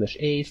 /a/query/a/b.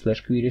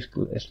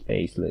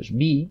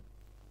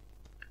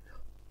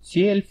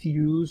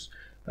 CLFuse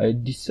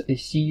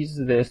sees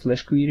the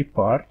 /query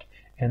part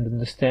and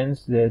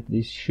understands that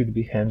this should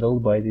be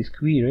handled by this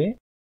query.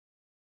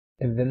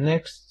 In the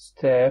next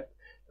step,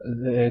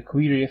 the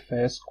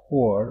queryfs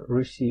core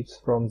receives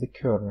from the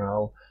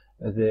kernel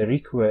the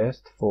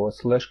request for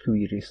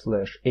 /query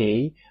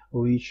 /a,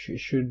 which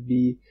should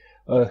be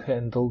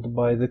handled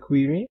by the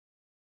query.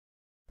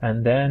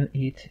 And then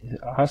it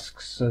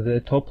asks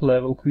the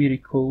top-level query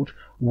code,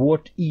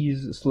 what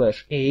is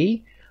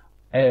 /a?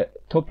 A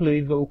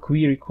top-level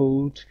query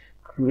code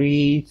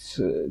creates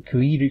a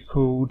query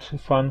code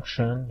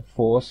function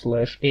for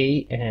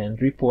 /a and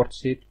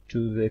reports it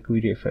to the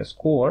queryfs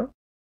core.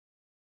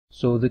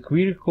 So the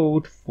query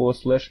code for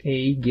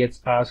 /a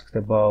gets asked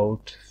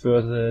about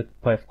further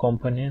path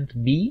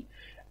component b,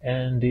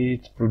 and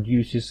it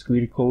produces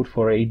query code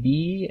for ab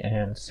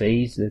and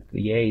says that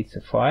yeah, it's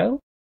a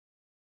file.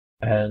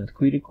 And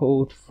query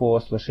code for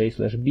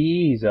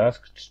 /a/b is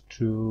asked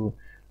to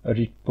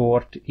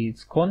report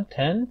its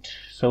content,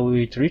 so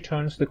it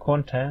returns the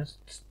contents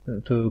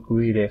to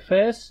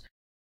queryfs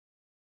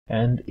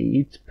and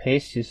it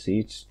passes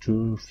it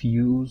to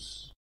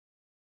Fuse,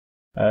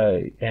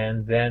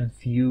 and then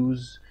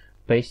Fuse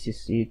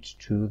passes it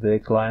to the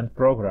client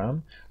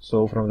program.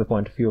 So from the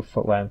point of view of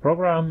client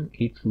program,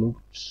 it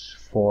looked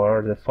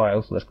for the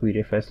file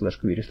 /queryfs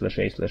 /query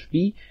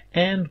 /a/b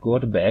and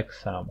got back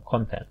some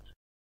content.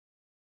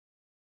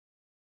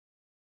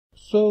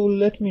 So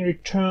let me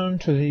return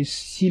to this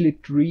silly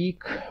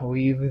trick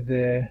with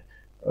the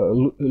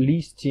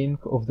listing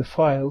of the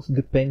files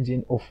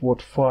depending on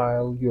what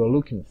file you are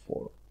looking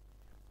for.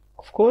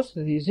 Of course,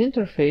 this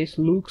interface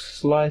looks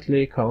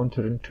slightly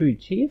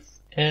counterintuitive,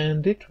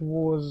 and it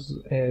was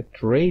a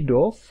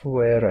trade-off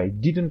where I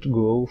didn't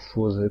go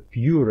for the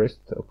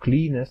purest or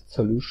cleanest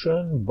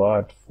solution,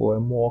 but for a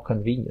more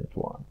convenient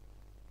one.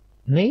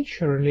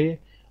 Naturally,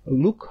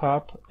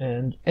 lookup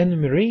and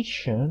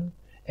enumeration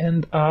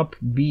end up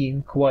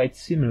being quite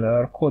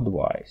similar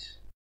code-wise.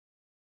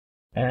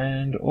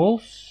 And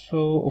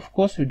also, of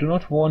course, we do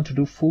not want to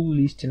do full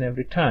listing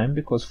every time,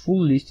 because full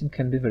listing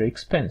can be very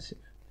expensive.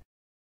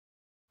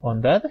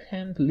 On the other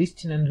hand,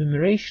 listing and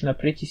enumeration are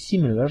pretty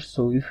similar,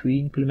 so if we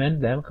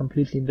implement them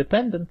completely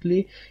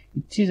independently,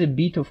 it is a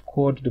bit of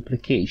code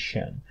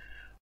duplication.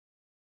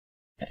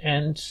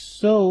 And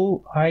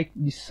so I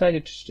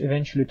decided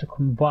eventually to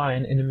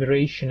combine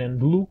enumeration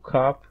and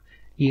lookup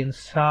in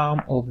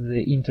some of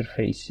the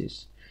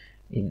interfaces.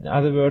 In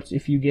other words,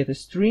 if you get a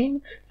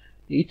string,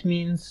 it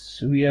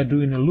means we are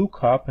doing a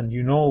lookup and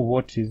you know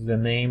what is the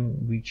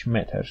name which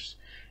matters.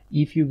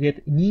 If you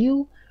get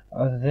nil,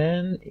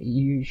 then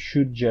you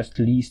should just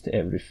list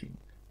everything.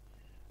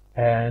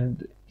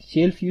 And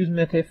CLFuse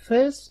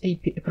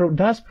MetaFS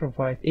does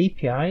provide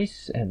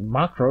APIs and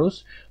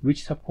macros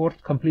which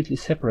support completely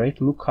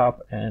separate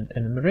lookup and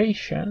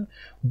enumeration,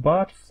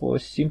 but for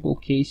simple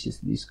cases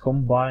this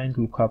combined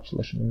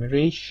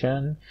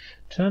lookup/enumeration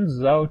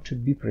turns out to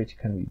be pretty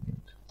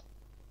convenient.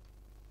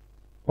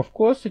 Of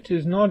course, it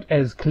is not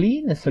as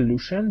clean a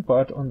solution,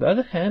 but on the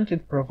other hand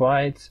it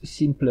provides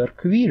simpler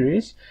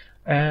queries,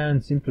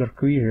 and simpler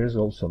queries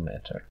also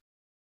matter.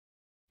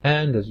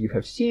 And as you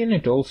have seen,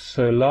 it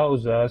also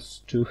allows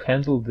us to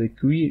handle the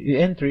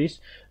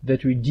entries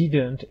that we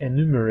didn't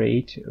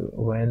enumerate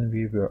when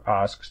we were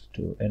asked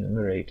to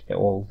enumerate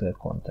all the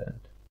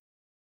content.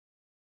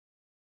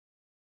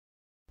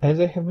 As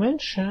I have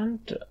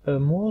mentioned,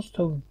 most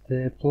of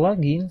the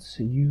plugins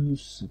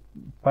use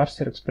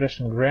parser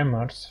expression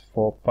grammars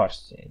for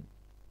parsing.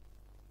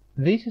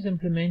 This is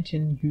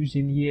implemented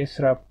using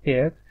ESWrap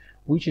PEG,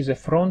 which is a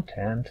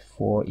front-end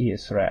for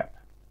ESWrap.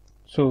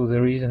 So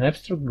there is an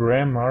abstract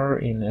grammar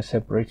in a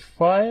separate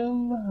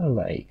file,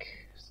 like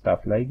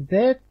stuff like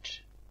that.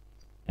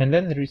 And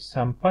then there is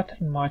some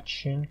pattern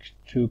matching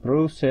to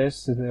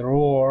process the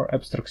raw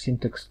abstract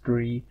syntax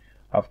tree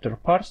after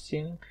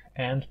parsing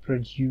and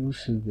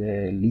produce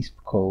the Lisp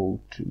code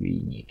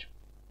we need.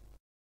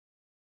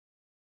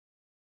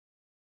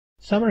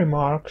 Some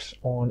remarks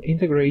on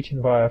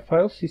integrating via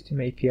file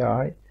system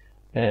API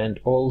and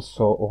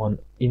also on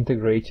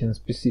integrating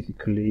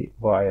specifically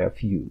via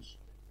Fuse.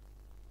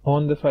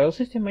 On the file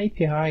system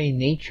API,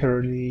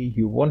 naturally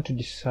you want to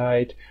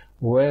decide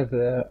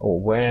whether or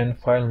when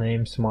file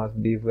names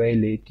must be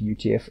valid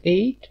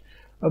UTF-8,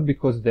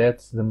 because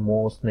that's the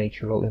most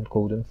natural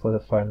encoding for the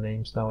file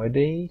names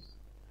nowadays.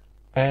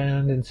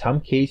 And in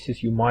some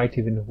cases you might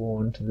even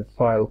want the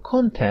file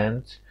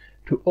content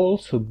to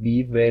also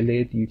be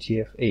valid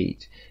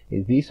UTF-8.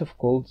 This of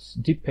course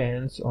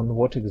depends on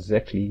what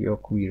exactly your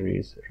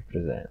queries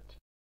represent.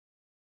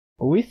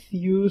 With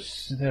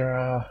Fuse there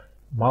are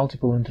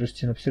multiple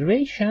interesting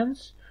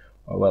observations.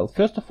 Well,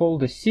 first of all,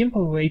 the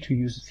simple way to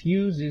use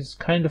Fuse is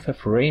kind of a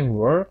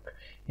framework,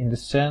 in the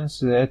sense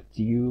that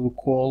you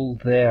call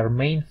their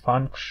main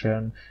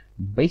function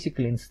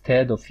basically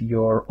instead of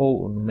your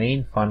own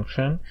main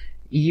function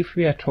if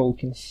we are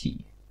talking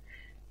C.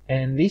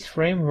 And this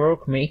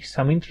framework makes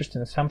some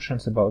interesting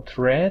assumptions about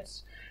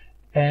threads,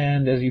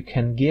 and as you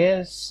can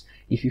guess,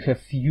 if you have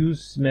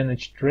Fuse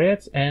managed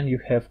threads and you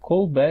have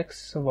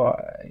callbacks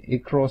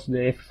across the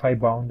FFI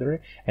boundary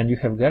and you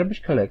have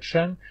garbage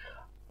collection,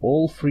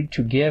 all three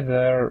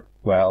together,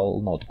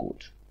 well, not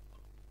good.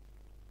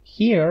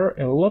 Here,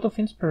 a lot of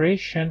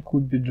inspiration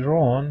could be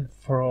drawn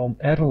from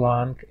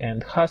Erlang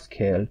and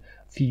Haskell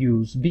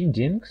Fuse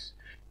bindings,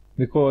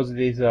 because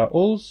these are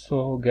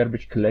also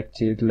garbage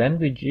collected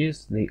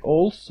languages. They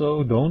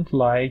also don't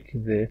like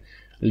the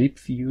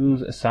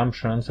libfuse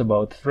assumptions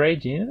about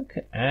threading,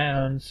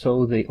 and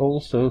so they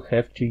also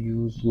have to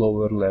use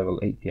lower level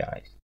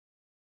APIs.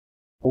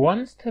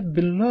 One step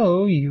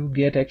below you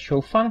get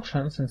actual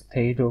functions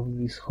instead of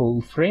this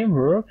whole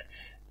framework,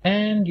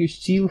 and you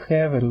still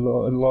have a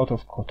lot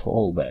of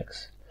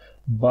callbacks.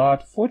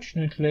 But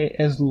fortunately,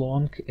 as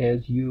long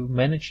as you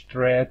manage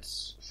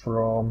threads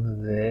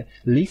from the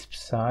Lisp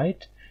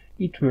side,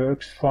 it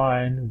works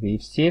fine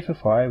with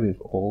CFFI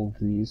with all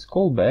these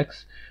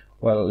callbacks.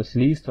 Well, at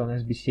least on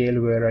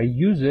SBCL where I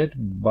use it,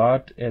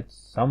 but at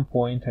some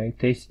point I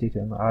tested it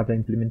in other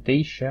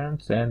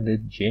implementations and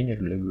it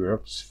generally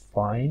works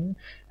fine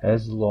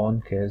as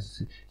long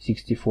as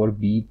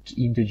 64-bit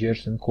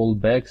integers and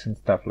callbacks and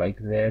stuff like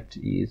that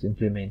is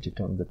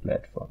implemented on the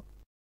platform.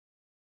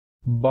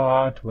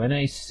 But when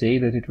I say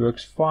that it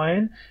works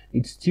fine,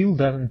 it still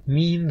doesn't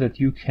mean that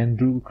you can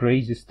do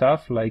crazy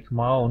stuff like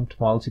mount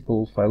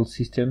multiple file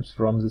systems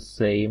from the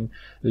same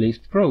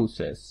Lisp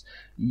process.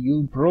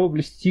 You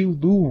probably still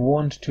do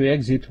want to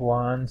exit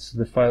once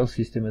the file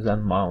system is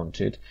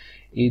unmounted.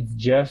 It's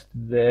just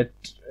that,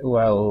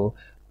 well,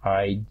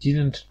 I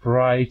didn't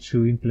try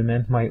to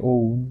implement my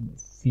own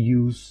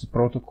Fuse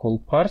protocol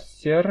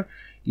parser,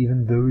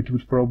 even though it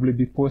would probably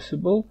be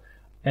possible.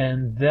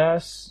 And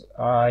thus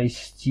I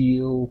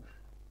still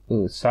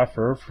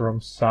suffer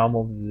from some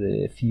of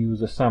the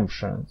Fuse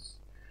assumptions.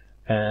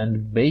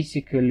 And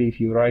basically, if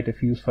you write a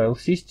Fuse file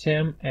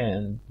system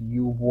and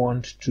you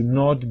want to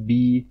not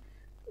be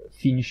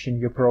finishing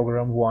your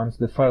program once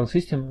the file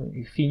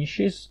system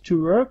finishes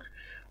to work,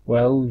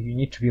 well, you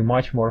need to be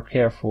much more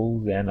careful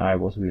than I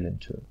was willing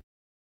to.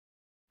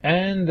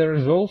 And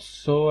there's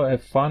also a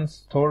fun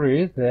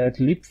story that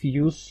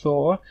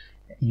libfuse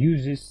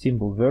uses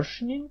symbol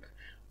versioning,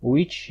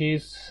 which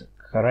is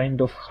kind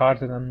of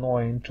hard and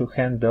annoying to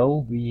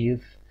handle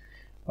with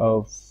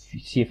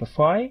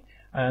CFFI,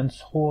 and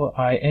so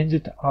I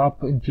ended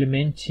up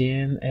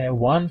implementing a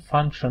one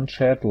function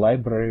shared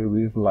library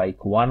with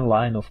like one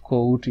line of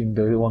code in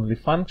the only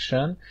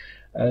function,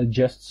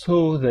 just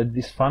so that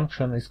this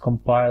function is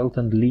compiled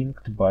and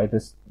linked by the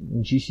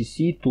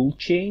GCC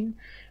toolchain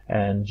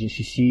and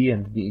GCC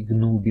and the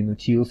GNU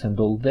binutils and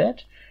all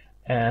that.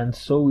 And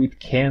so it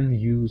can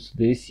use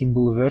the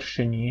symbol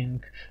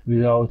versioning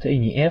without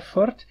any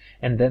effort,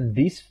 and then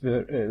this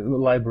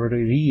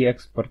library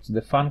re-exports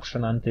the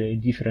function under a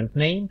different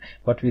name,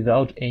 but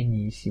without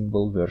any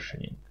symbol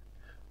versioning.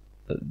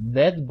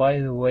 That, by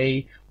the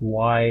way,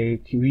 why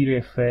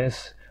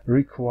QueryFS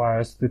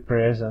requires the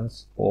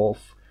presence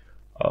of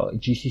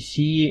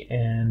GCC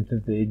and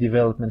the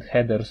development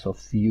headers of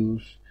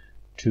Fuse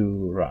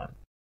to run.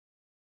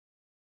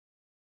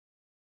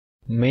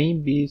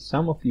 Maybe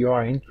some of you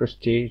are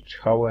interested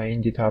how I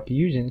ended up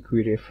using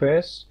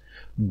QueryFS,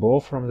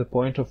 both from the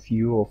point of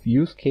view of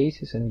use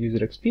cases and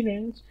user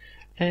experience,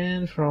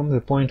 and from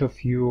the point of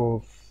view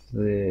of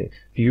the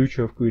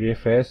future of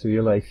QueryFS,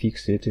 will I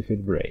fix it if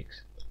it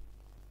breaks.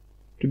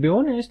 To be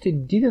honest,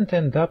 it didn't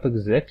end up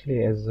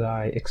exactly as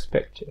I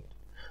expected.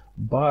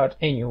 But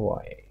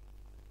anyway,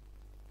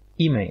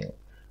 email.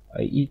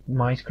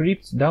 My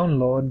scripts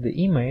download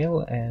the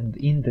email and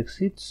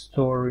index it,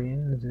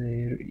 storing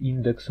the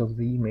index of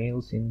the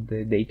emails in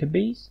the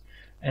database,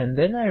 and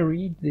then I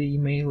read the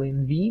email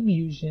in Vim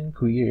using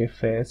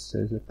QueryFS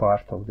as a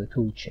part of the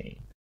toolchain.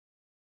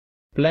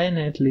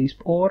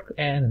 Planet.lisp.org,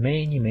 and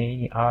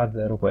many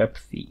other web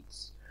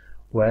feeds.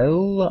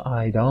 Well,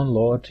 I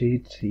download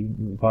it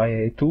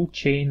via a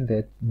toolchain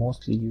that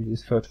mostly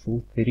uses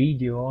Thoughtful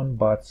Theridion,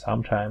 but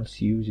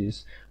sometimes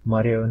uses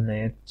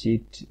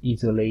marionetted,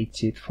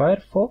 isolated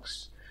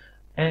Firefox.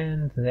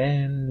 And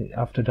then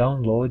after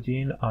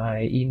downloading,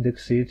 I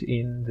index it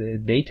in the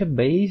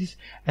database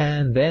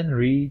and then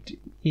read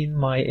in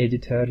my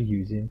editor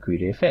using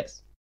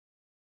QueryFS.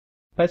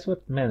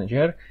 Password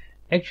Manager,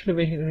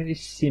 actually very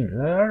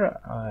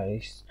similar.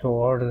 I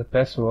store the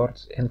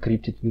passwords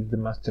encrypted with the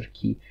master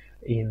key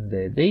in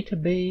the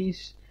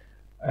database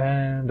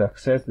and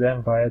access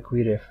them via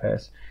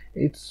QueryFS.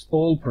 It's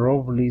all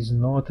probably is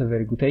not a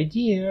very good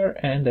idea,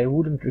 and I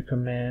wouldn't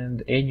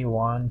recommend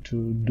anyone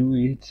to do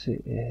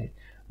it,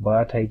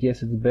 but I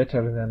guess it's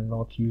better than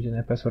not using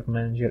a password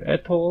manager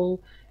at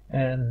all,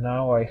 and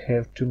now I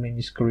have too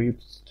many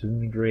scripts to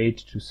migrate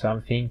to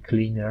something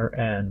cleaner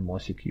and more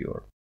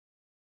secure.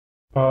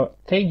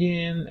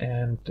 Tagging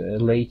and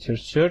later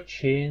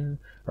searching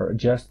are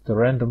just the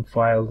random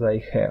files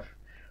I have.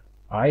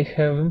 I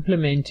have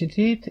implemented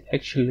it.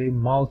 Actually,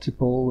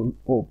 multiple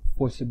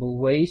possible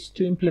ways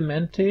to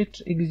implement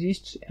it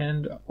exist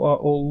and are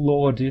all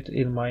loaded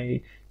in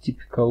my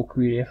typical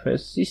QueryFS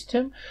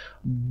system,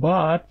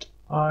 but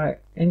I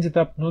ended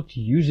up not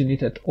using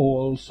it at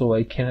all, so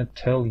I cannot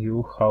tell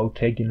you how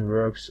tagging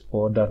works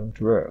or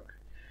doesn't work.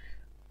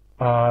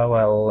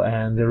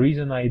 And the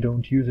reason I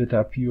don't use it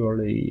are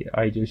purely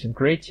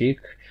idiosyncratic.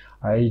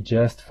 I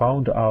just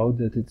found out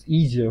that it's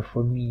easier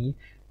for me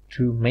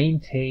to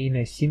maintain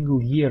a single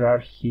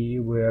hierarchy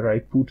where I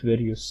put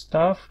various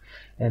stuff,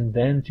 and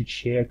then to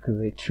check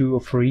the 2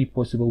 or 3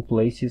 possible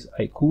places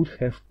I could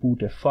have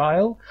put a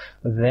file,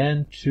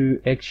 then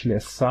to actually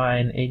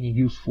assign any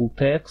useful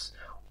tags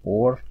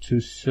or to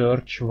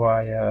search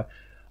via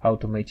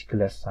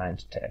automatically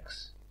assigned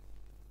tags.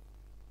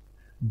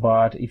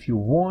 But if you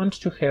want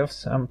to have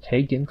some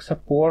tagging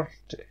support,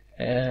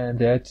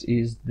 that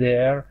is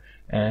there,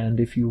 and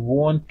if you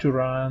want to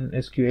run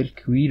SQL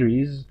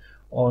queries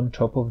on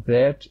top of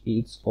that,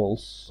 it's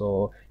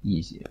also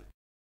easy.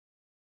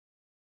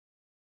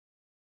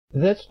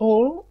 That's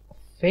all.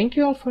 Thank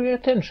you all for your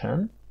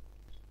attention.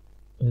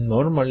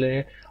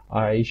 Normally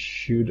I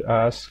should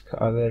ask,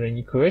 are there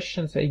any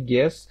questions, I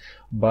guess,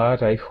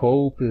 but I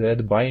hope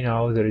that by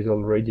now there is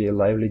already a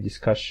lively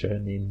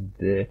discussion in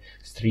the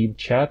stream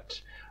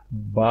chat,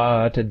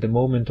 but at the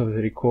moment of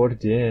the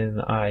recording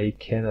I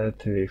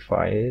cannot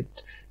verify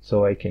it,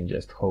 so I can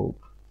just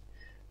hope.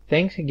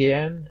 Thanks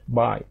again,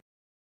 bye.